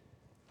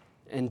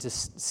and to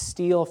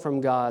steal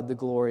from God the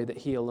glory that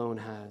He alone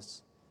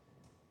has.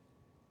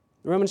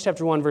 Romans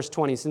chapter 1, verse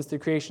 20, "Since the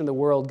creation of the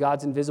world,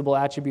 God's invisible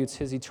attributes,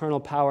 His eternal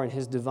power, and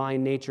His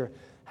divine nature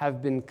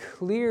have been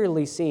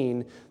clearly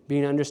seen,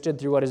 being understood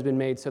through what has been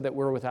made, so that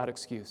we're without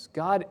excuse."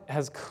 God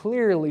has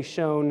clearly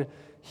shown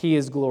He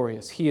is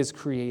glorious. He is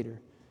creator.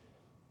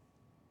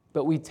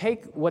 But we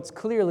take what's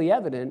clearly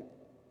evident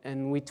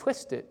and we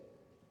twist it.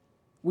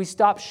 We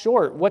stop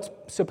short. What's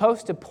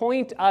supposed to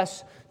point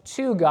us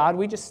to God,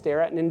 we just stare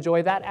at and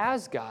enjoy that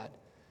as God.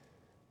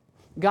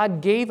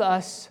 God gave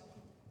us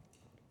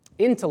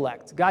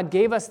intellect. God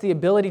gave us the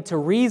ability to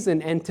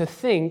reason and to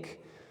think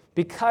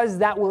because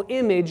that will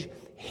image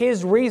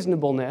His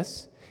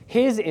reasonableness,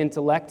 His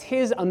intellect,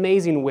 His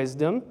amazing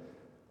wisdom.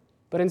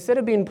 But instead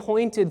of being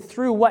pointed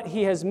through what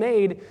He has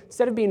made,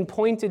 instead of being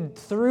pointed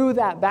through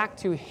that back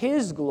to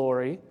His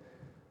glory,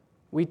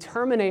 we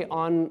terminate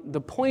on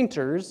the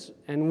pointers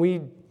and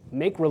we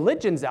make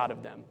religions out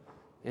of them.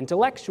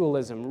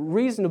 Intellectualism,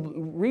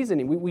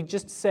 reasoning. We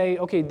just say,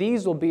 okay,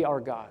 these will be our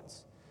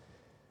gods.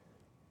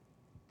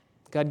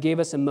 God gave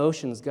us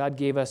emotions. God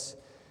gave us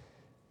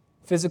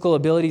physical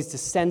abilities to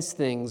sense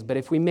things. But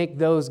if we make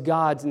those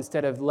gods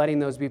instead of letting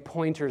those be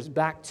pointers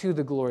back to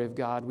the glory of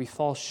God, we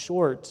fall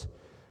short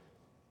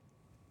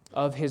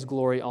of His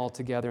glory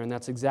altogether. And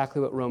that's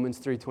exactly what Romans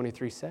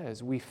 3:23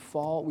 says. We've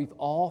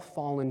all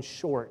fallen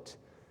short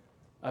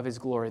of His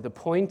glory. The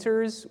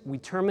pointers, we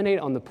terminate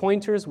on the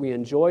pointers, we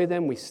enjoy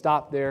them, we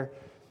stop there,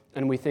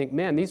 and we think,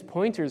 man, these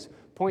pointers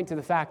point to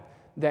the fact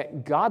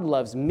that God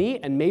loves me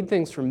and made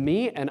things for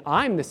me, and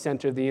I'm the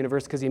center of the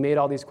universe because He made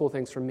all these cool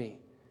things for me.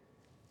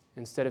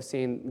 Instead of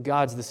seeing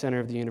God's the center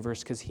of the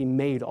universe because He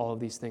made all of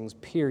these things,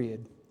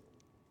 period.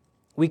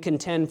 We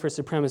contend for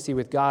supremacy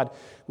with God.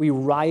 We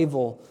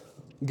rival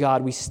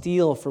God. We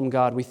steal from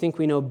God. We think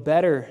we know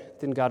better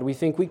than God. We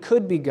think we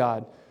could be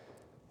God.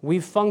 We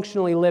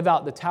functionally live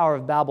out the Tower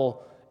of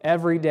Babel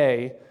every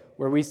day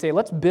where we say,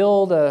 let's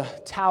build a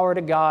tower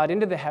to God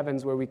into the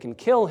heavens where we can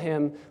kill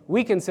Him,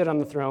 we can sit on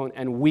the throne,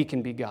 and we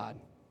can be God.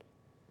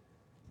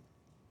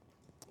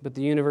 But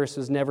the universe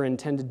was never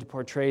intended to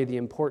portray the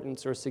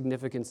importance or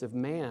significance of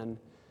man.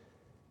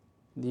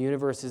 The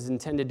universe is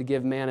intended to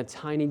give man a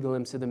tiny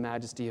glimpse of the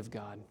majesty of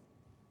God.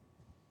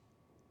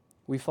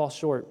 We fall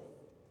short.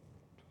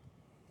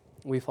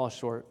 We fall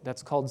short.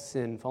 That's called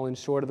sin, falling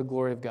short of the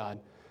glory of God.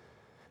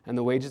 And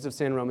the wages of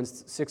sin,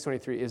 Romans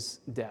 6:23,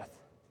 is death.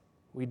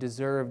 We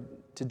deserve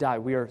to die.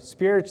 We are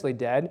spiritually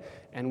dead,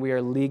 and we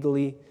are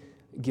legally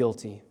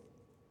guilty.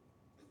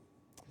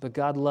 But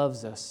God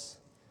loves us.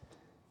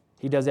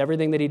 He does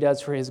everything that He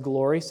does for His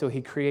glory, so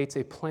He creates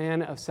a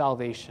plan of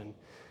salvation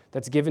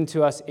that's given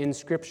to us in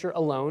Scripture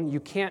alone. You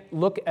can't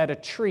look at a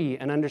tree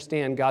and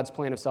understand God's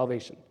plan of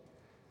salvation.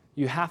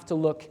 You have to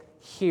look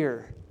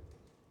here.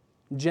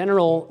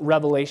 General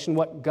revelation,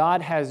 what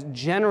God has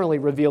generally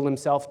revealed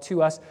Himself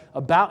to us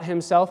about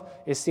Himself,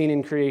 is seen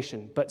in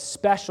creation. But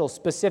special,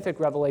 specific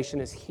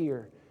revelation is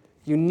here.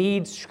 You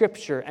need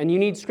Scripture, and you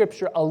need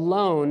Scripture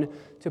alone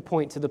to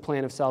point to the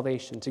plan of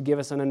salvation, to give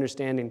us an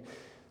understanding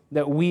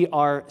that we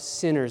are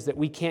sinners, that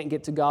we can't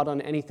get to God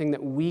on anything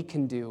that we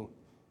can do.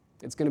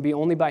 It's going to be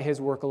only by His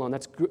work alone.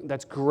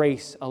 That's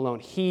grace alone.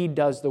 He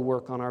does the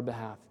work on our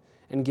behalf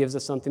and gives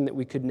us something that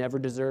we could never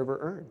deserve or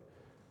earn.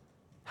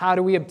 How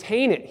do we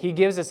obtain it? He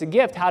gives us a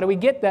gift. How do we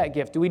get that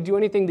gift? Do we do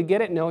anything to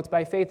get it? No, it's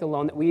by faith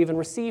alone that we even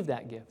receive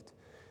that gift.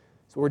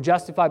 So we're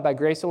justified by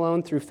grace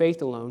alone, through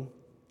faith alone.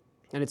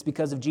 And it's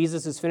because of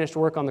Jesus' finished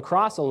work on the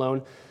cross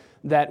alone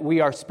that we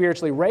are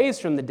spiritually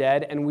raised from the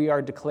dead and we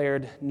are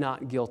declared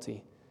not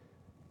guilty.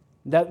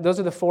 Those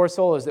are the four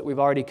solas that we've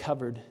already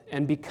covered.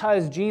 And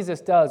because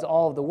Jesus does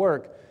all of the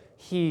work,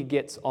 He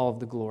gets all of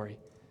the glory.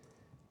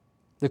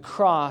 The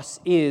cross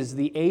is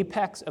the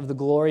apex of the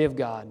glory of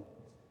God.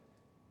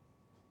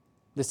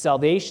 The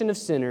salvation of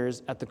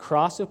sinners at the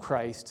cross of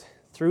Christ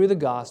through the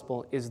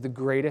gospel is the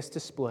greatest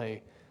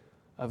display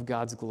of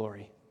God's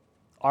glory.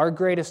 Our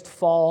greatest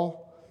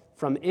fall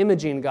from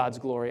imaging God's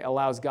glory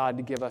allows God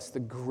to give us the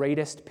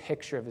greatest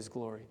picture of His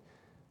glory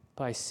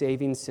by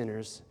saving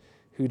sinners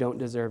who don't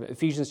deserve it.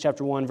 Ephesians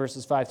chapter 1,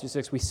 verses 5 through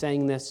 6, we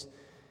sang this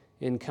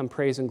in Come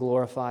Praise and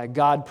Glorify.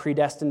 God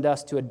predestined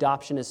us to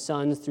adoption as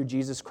sons through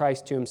Jesus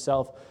Christ to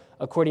Himself,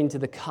 according to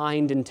the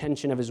kind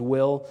intention of His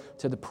will,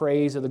 to the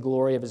praise of the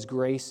glory of His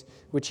grace,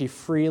 which He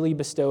freely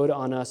bestowed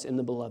on us in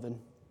the Beloved.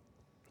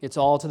 It's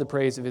all to the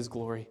praise of His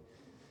glory.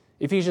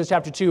 Ephesians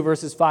chapter 2,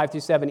 verses 5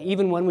 through 7,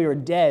 even when we were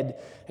dead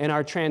in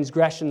our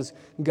transgressions,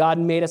 God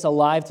made us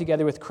alive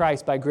together with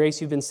Christ. By grace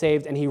you've been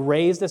saved, and He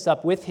raised us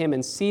up with Him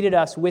and seated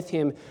us with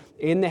Him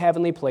in the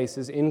heavenly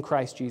places in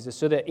Christ Jesus,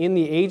 so that in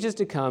the ages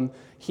to come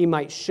He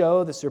might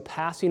show the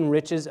surpassing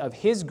riches of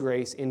His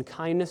grace in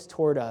kindness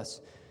toward us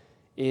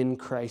in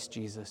Christ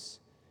Jesus.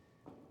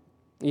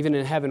 Even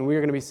in heaven, we're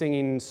going to be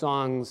singing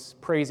songs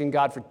praising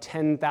God for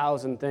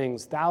 10,000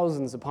 things,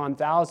 thousands upon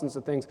thousands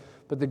of things.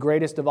 But the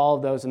greatest of all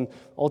of those, and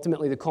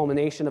ultimately the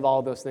culmination of all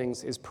of those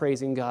things, is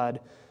praising God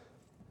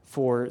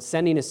for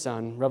sending His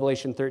Son,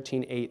 Revelation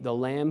 13:8, the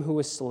Lamb who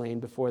was slain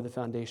before the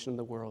foundation of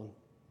the world.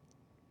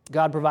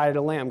 God provided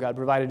a lamb. God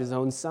provided His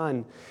own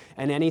Son.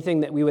 And anything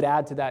that we would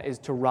add to that is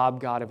to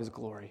rob God of His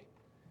glory.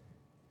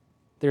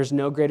 There's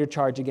no greater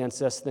charge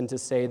against us than to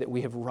say that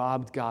we have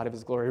robbed God of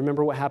His glory.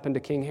 Remember what happened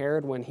to King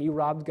Herod when he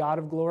robbed God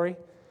of glory?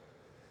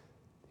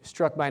 He was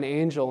struck by an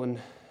angel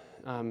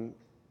and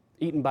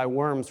eaten by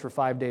worms for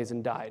 5 days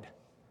and died.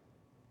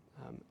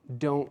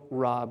 Don't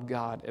rob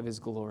God of His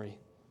glory.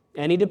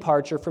 Any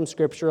departure from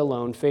Scripture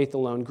alone, faith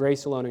alone,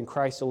 grace alone, and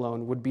Christ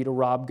alone would be to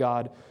rob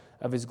God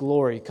of His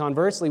glory.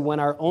 Conversely, when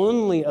our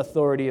only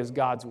authority is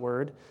God's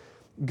Word,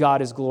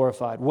 God is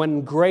glorified.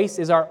 When grace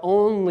is our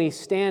only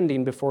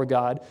standing before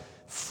God,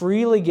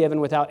 freely given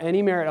without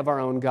any merit of our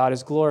own, God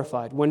is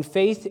glorified. When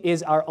faith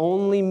is our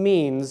only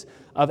means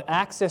of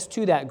access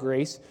to that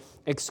grace,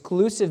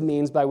 exclusive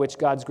means by which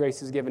God's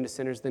grace is given to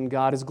sinners, then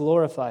God is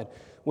glorified.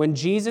 When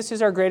Jesus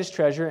is our greatest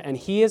treasure and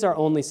He is our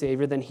only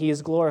Savior, then He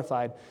is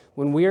glorified.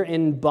 When we are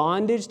in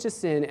bondage to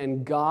sin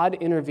and God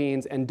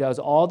intervenes and does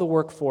all the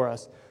work for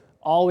us,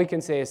 all we can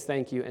say is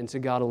thank you, and to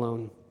God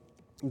alone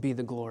be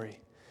the glory.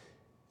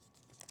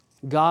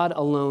 God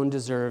alone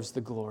deserves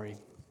the glory.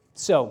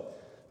 So,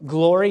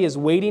 glory is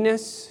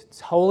weightiness, it's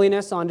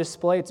holiness on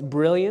display, it's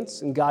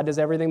brilliance, and God does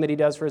everything that He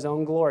does for His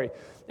own glory.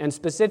 And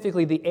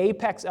specifically, the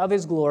apex of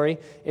His glory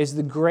is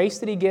the grace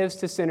that He gives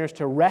to sinners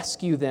to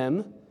rescue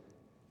them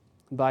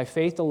by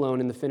faith alone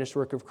in the finished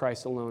work of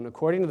Christ alone,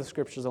 according to the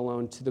Scriptures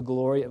alone, to the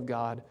glory of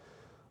God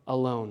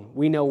alone.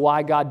 We know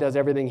why God does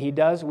everything He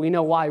does. We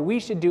know why we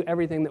should do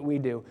everything that we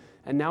do.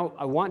 And now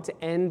I want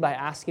to end by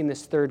asking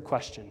this third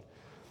question.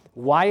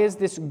 Why is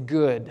this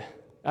good?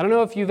 I don't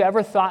know if you've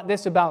ever thought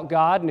this about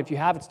God, and if you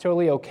have, it's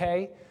totally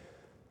okay.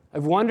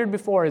 I've wondered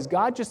before, is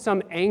God just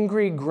some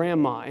angry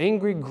grandma,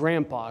 angry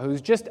grandpa who's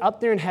just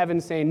up there in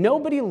heaven saying,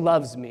 nobody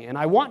loves me, and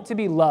I want to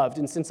be loved,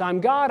 and since I'm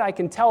God, I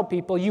can tell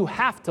people, you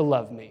have to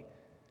love me?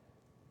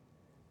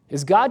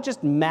 Is God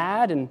just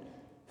mad and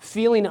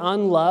feeling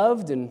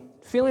unloved and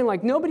feeling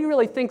like nobody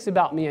really thinks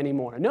about me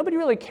anymore? Nobody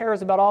really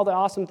cares about all the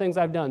awesome things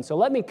I've done, so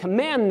let me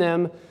command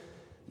them,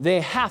 they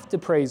have to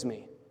praise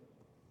me.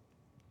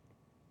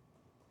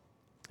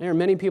 There are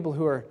many people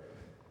who are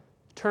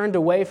turned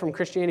away from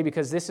Christianity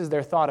because this is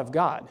their thought of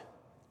God.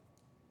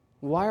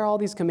 Why are all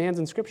these commands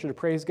in Scripture to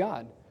praise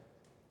God?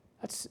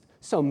 That's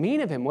so mean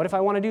of Him. What if I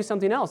want to do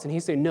something else? And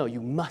He's saying, no, you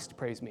must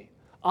praise me.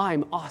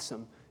 I'm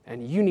awesome,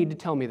 and you need to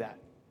tell me that.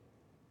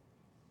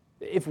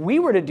 If we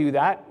were to do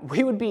that,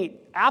 we would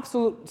be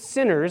absolute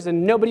sinners,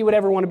 and nobody would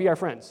ever want to be our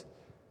friends.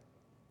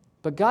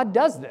 But God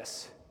does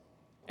this,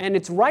 and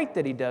it's right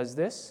that He does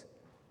this.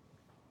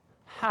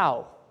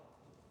 How?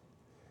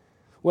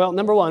 Well,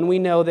 number one, we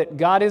know that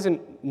God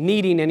isn't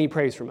needing any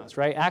praise from us,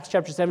 right? Acts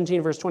chapter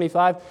 17, verse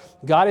 25,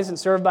 God isn't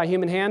served by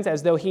human hands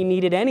as though He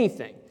needed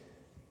anything.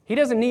 He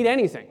doesn't need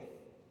anything.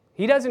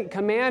 He doesn't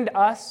command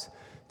us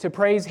to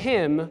praise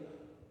Him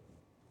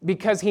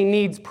because He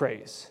needs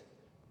praise.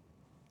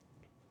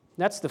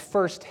 That's the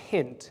first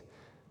hint.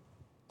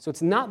 So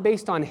it's not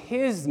based on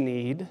His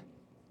need.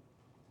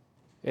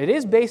 It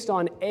is based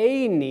on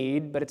a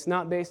need, but it's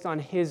not based on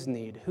His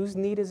need. Whose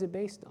need is it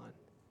based on?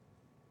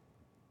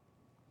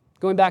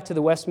 Going back to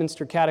the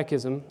Westminster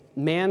Catechism,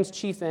 man's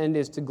chief end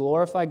is to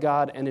glorify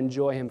God and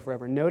enjoy Him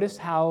forever. Notice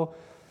how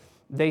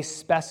they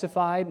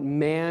specified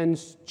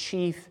man's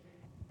chief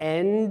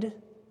end,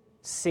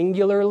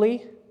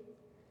 singularly,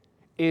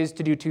 is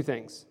to do two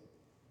things.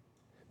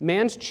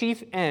 Man's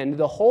chief end,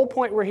 the whole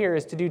point we're here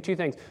is to do two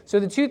things. So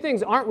the two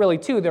things aren't really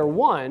two, they're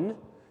one,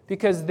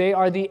 because they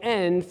are the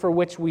end for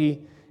which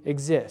we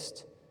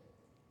exist.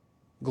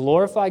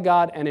 Glorify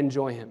God and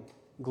enjoy Him.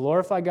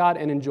 Glorify God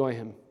and enjoy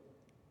Him.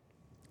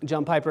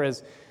 John Piper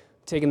has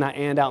taken that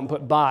and out and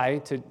put by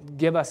to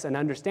give us an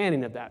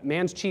understanding of that.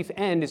 Man's chief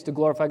end is to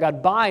glorify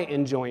God by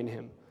enjoying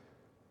Him.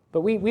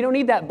 But we don't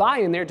need that by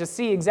in there to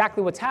see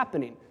exactly what's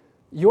happening.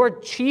 Your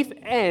chief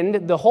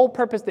end, the whole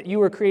purpose that you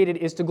were created,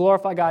 is to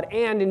glorify God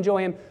and enjoy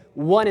Him,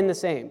 one and the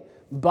same.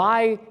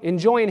 By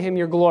enjoying Him,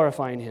 you're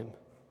glorifying Him.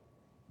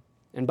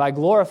 And by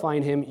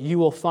glorifying Him, you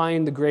will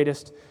find the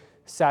greatest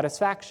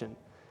satisfaction.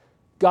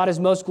 God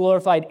is most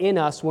glorified in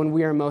us when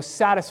we are most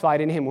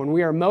satisfied in Him. When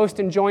we are most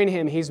enjoying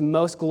Him, He's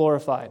most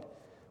glorified.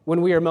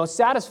 When we are most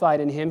satisfied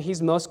in Him,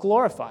 He's most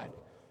glorified.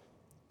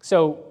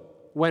 So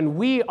when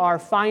we are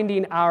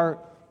finding our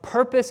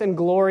purpose and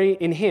glory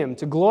in Him,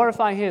 to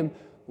glorify Him,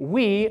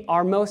 we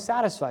are most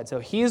satisfied. So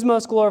He is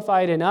most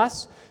glorified in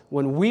us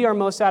when we are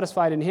most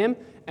satisfied in Him,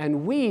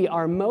 and we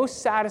are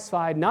most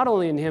satisfied not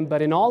only in Him,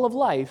 but in all of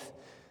life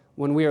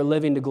when we are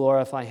living to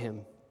glorify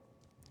Him.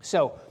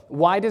 So,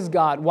 why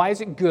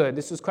is it good?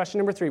 This was question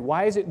number 3.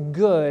 Why is it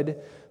good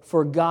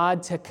for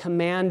God to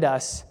command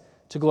us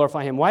to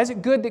glorify Him? Why is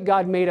it good that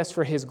God made us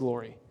for His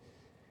glory?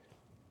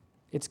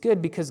 It's good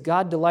because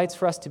God delights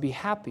for us to be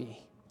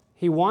happy.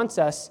 He wants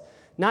us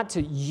not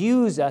to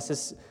use us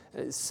as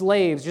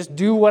slaves, just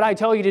do what I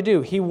tell you to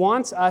do. He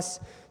wants us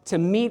to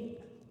meet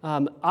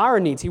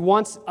our needs. He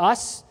wants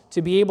us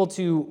to be able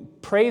to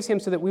praise Him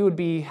so that we would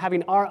be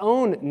having our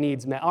own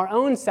needs met, our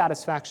own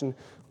satisfaction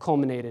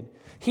culminated.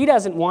 He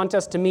doesn't want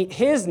us to meet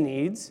His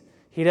needs.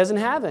 He doesn't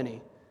have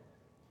any.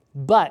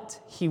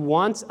 But He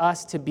wants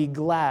us to be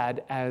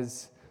glad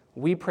as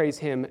we praise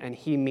Him and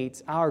He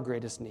meets our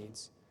greatest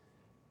needs.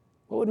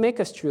 What would make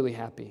us truly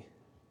happy?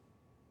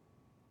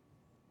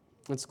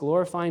 It's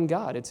glorifying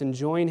God. It's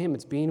enjoying Him.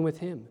 It's being with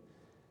Him.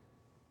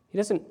 He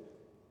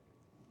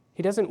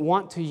doesn't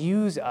want to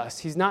use us.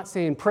 He's not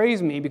saying,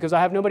 praise me because I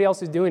have nobody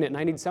else who's doing it and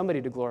I need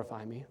somebody to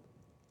glorify me.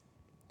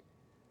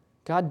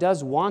 God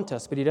does want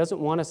us, but He doesn't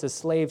want us as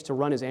slaves to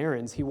run His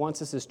errands. He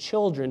wants us as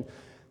children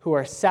who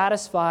are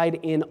satisfied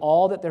in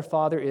all that their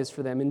Father is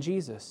for them in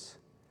Jesus.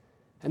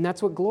 And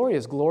that's what glory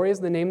is. Glory is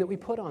the name that we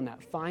put on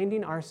that,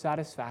 finding our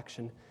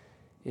satisfaction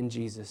in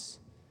Jesus.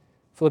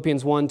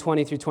 Philippians 1,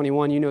 20 through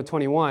 21, you know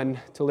 21,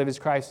 to live is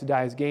Christ, to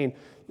die is gain.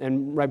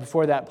 And right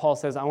before that, Paul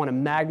says, I want to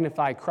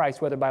magnify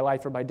Christ, whether by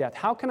life or by death.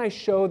 How can I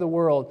show the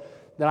world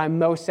that I'm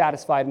most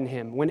satisfied in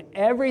him? When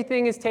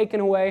everything is taken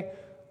away,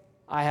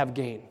 I have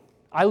gain.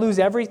 I lose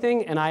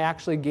everything, and I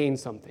actually gain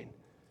something.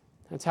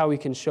 That's how we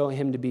can show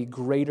him to be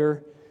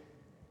greater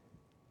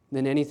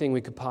than anything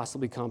we could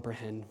possibly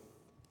comprehend.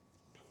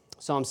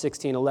 Psalm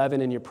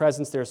 16:11, in your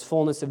presence there is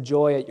fullness of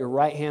joy. At your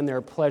right hand there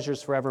are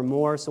pleasures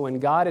forevermore. So when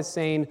God is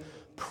saying,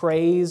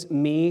 praise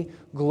me,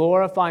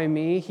 glorify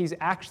me, he's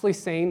actually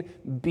saying,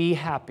 be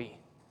happy.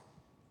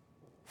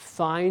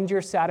 Find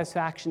your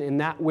satisfaction in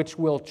that which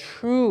will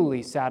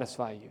truly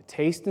satisfy you.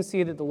 Taste and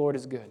see that the Lord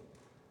is good.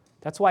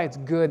 That's why it's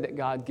good that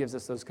God gives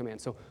us those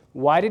commands. So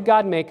why did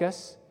God make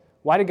us?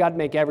 Why did God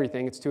make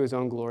everything? It's to his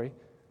own glory.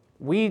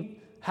 We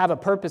have a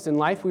purpose in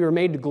life. We were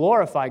made to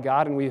glorify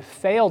God, and we've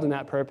failed in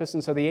that purpose.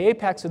 And so the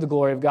apex of the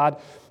glory of God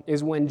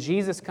is when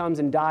Jesus comes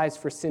and dies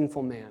for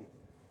sinful man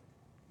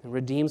and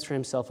redeems for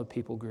himself a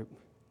people group.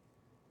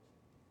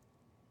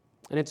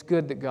 And it's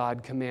good that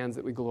God commands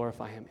that we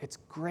glorify him. It's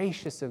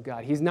gracious of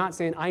God. He's not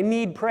saying, I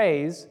need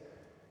praise.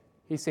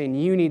 He's saying,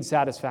 you need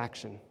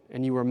satisfaction,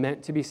 and you were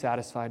meant to be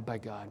satisfied by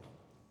God.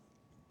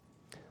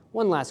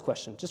 One last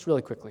question, just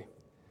really quickly.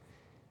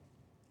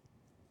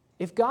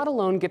 If God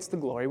alone gets the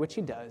glory, which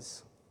he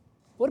does,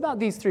 what about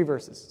these three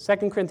verses?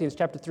 2 Corinthians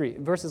chapter 3,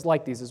 verses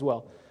like these as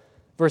well.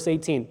 Verse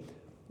 18,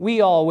 we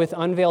all, with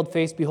unveiled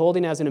face,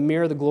 beholding as in a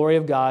mirror the glory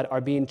of God,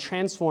 are being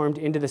transformed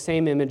into the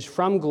same image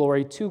from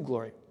glory to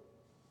glory.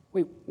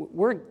 Wait,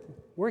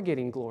 we're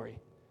getting glory.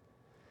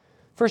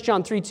 1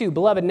 John 3:2,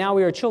 beloved, now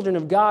we are children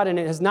of God, and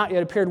it has not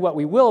yet appeared what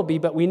we will be,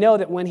 but we know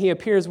that when he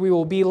appears, we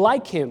will be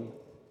like him.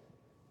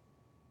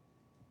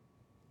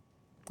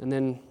 And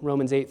then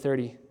Romans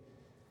 8:30,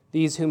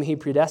 these whom he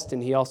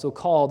predestined, he also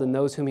called, and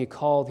those whom he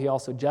called, he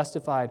also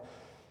justified.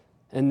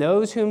 And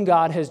those whom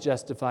God has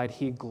justified,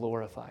 he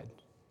glorified.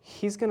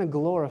 He's going to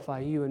glorify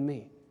you and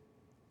me.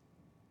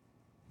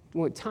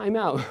 Well, time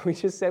out. We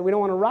just said we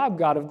don't want to rob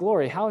God of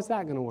glory. How is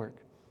that going to work?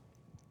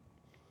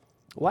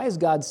 Why is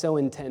God so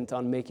intent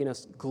on making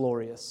us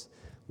glorious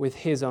with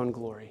his own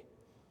glory?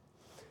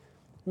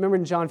 Remember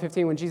in John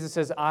 15 when Jesus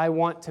says, I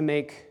want to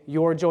make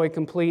your joy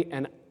complete,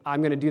 and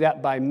I'm going to do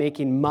that by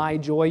making my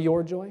joy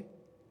your joy?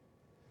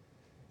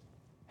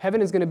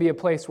 Heaven is going to be a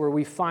place where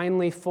we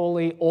finally,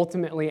 fully,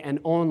 ultimately, and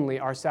only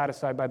are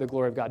satisfied by the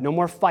glory of God. No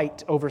more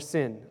fight over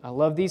sin. I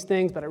love these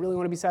things, but I really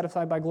want to be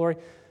satisfied by glory.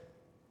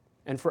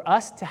 And for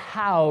us to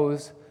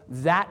house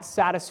that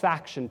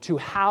satisfaction, to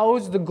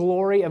house the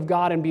glory of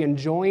God and be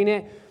enjoying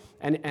it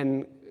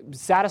and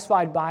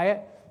satisfied by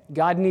it,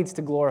 God needs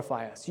to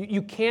glorify us.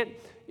 You can't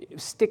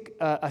stick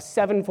a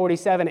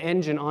 747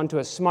 engine onto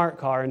a smart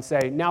car and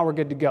say, now we're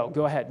good to go.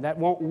 Go ahead. That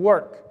won't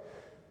work.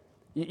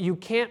 You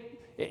can't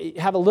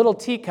have a little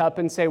teacup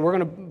and say, we're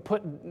going to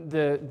put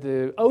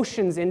the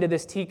oceans into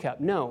this teacup.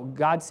 No,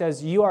 God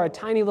says, you are a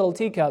tiny little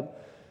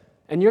teacup,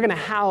 and you're going to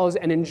house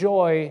and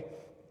enjoy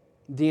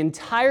the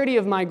entirety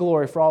of my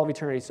glory for all of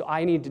eternity. So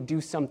I need to do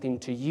something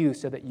to you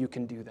so that you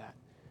can do that.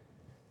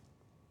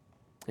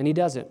 And he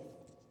does it.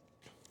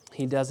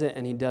 He does it,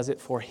 and he does it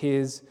for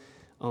his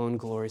own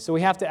glory. So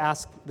we have to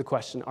ask the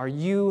question, are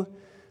you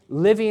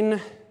living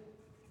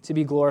to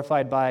be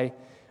glorified by,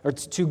 or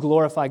to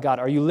glorify God?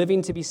 Are you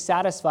living to be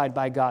satisfied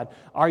by God?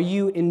 Are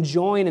you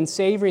enjoying and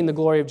savoring the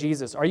glory of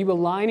Jesus? Are you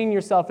aligning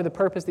yourself for the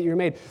purpose that you're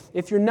made?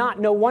 If you're not,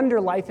 no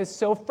wonder life is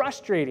so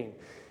frustrating.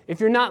 If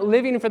you're not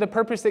living for the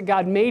purpose that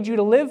God made you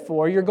to live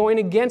for, you're going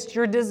against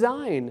your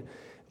design.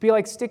 It'd be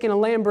like sticking a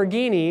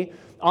Lamborghini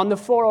on the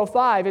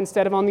 405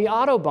 instead of on the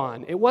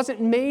Autobahn. It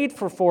wasn't made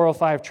for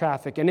 405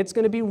 traffic, and it's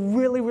going to be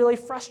really, really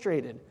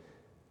frustrated.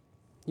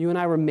 You and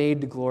I were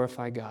made to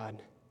glorify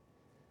God.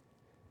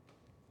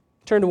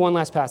 Turn to one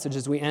last passage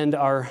as we end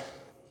our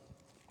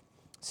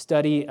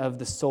study of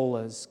the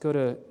solas. Go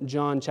to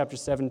John chapter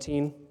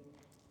 17.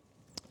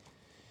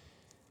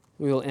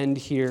 We will end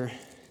here.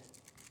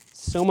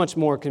 So much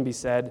more can be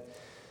said.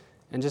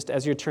 And just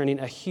as you're turning,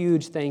 a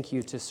huge thank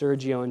you to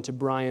Sergio and to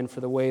Brian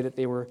for the way that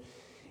they were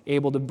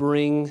able to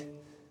bring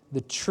the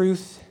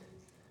truth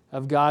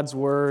of God's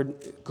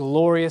word,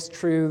 glorious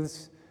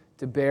truths,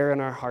 to bear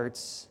in our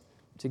hearts,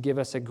 to give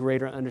us a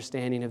greater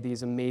understanding of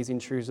these amazing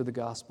truths of the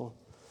gospel.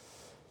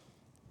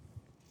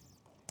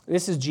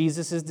 This is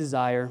Jesus'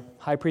 desire,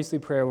 high priestly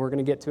prayer. We're going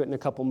to get to it in a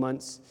couple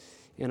months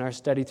in our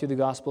study through the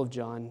Gospel of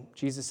John.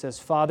 Jesus says,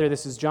 Father,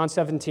 this is John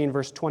 17,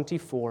 verse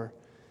 24.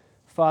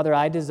 Father,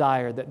 I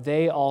desire that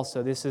they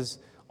also, this is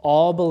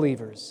all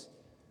believers,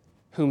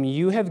 whom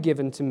you have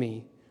given to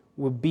me,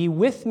 will be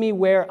with me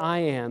where I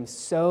am,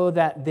 so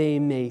that they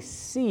may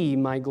see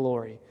my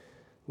glory,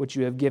 which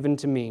you have given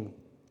to me.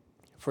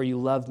 For you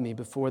loved me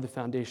before the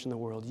foundation of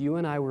the world. You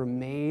and I were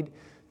made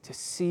to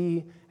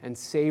see and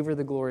savor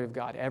the glory of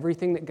God.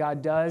 Everything that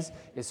God does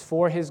is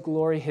for his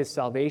glory. His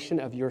salvation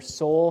of your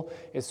soul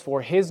is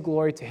for his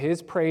glory, to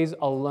his praise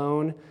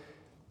alone.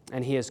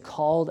 And he has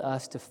called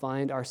us to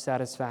find our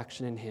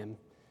satisfaction in him.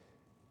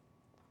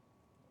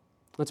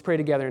 Let's pray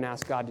together and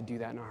ask God to do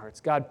that in our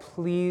hearts. God,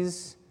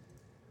 please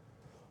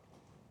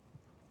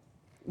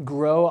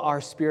grow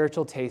our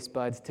spiritual taste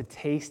buds to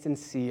taste and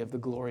see of the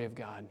glory of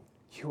God.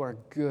 You are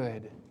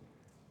good.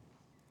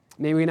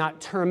 May we not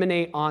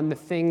terminate on the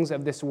things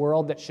of this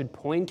world that should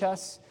point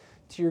us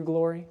to your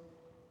glory.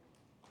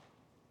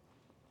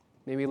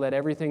 May we let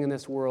everything in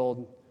this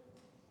world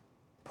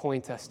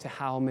point us to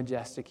how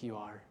majestic you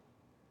are.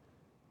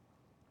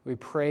 We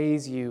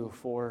praise you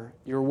for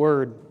your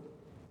word,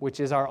 which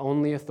is our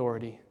only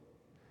authority.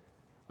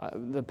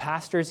 The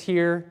pastors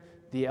here,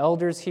 the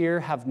elders here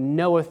have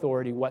no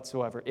authority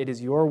whatsoever. It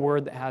is your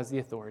word that has the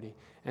authority.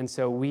 And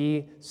so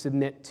we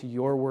submit to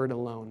your word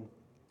alone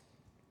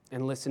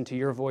and listen to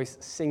your voice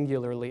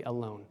singularly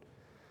alone.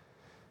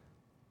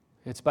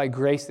 It's by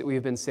grace that we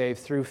have been saved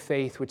through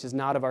faith, which is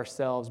not of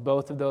ourselves.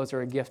 Both of those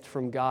are a gift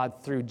from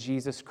God through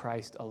Jesus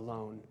Christ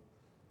alone.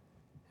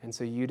 And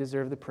so you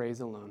deserve the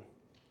praise alone.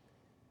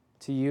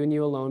 To you and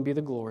you alone be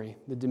the glory,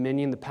 the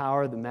dominion, the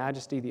power, the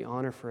majesty, the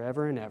honor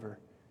forever and ever,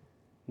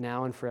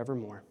 now and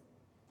forevermore.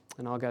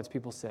 And all God's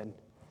people said,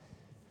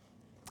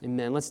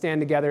 amen. Let's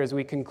stand together as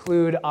we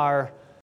conclude our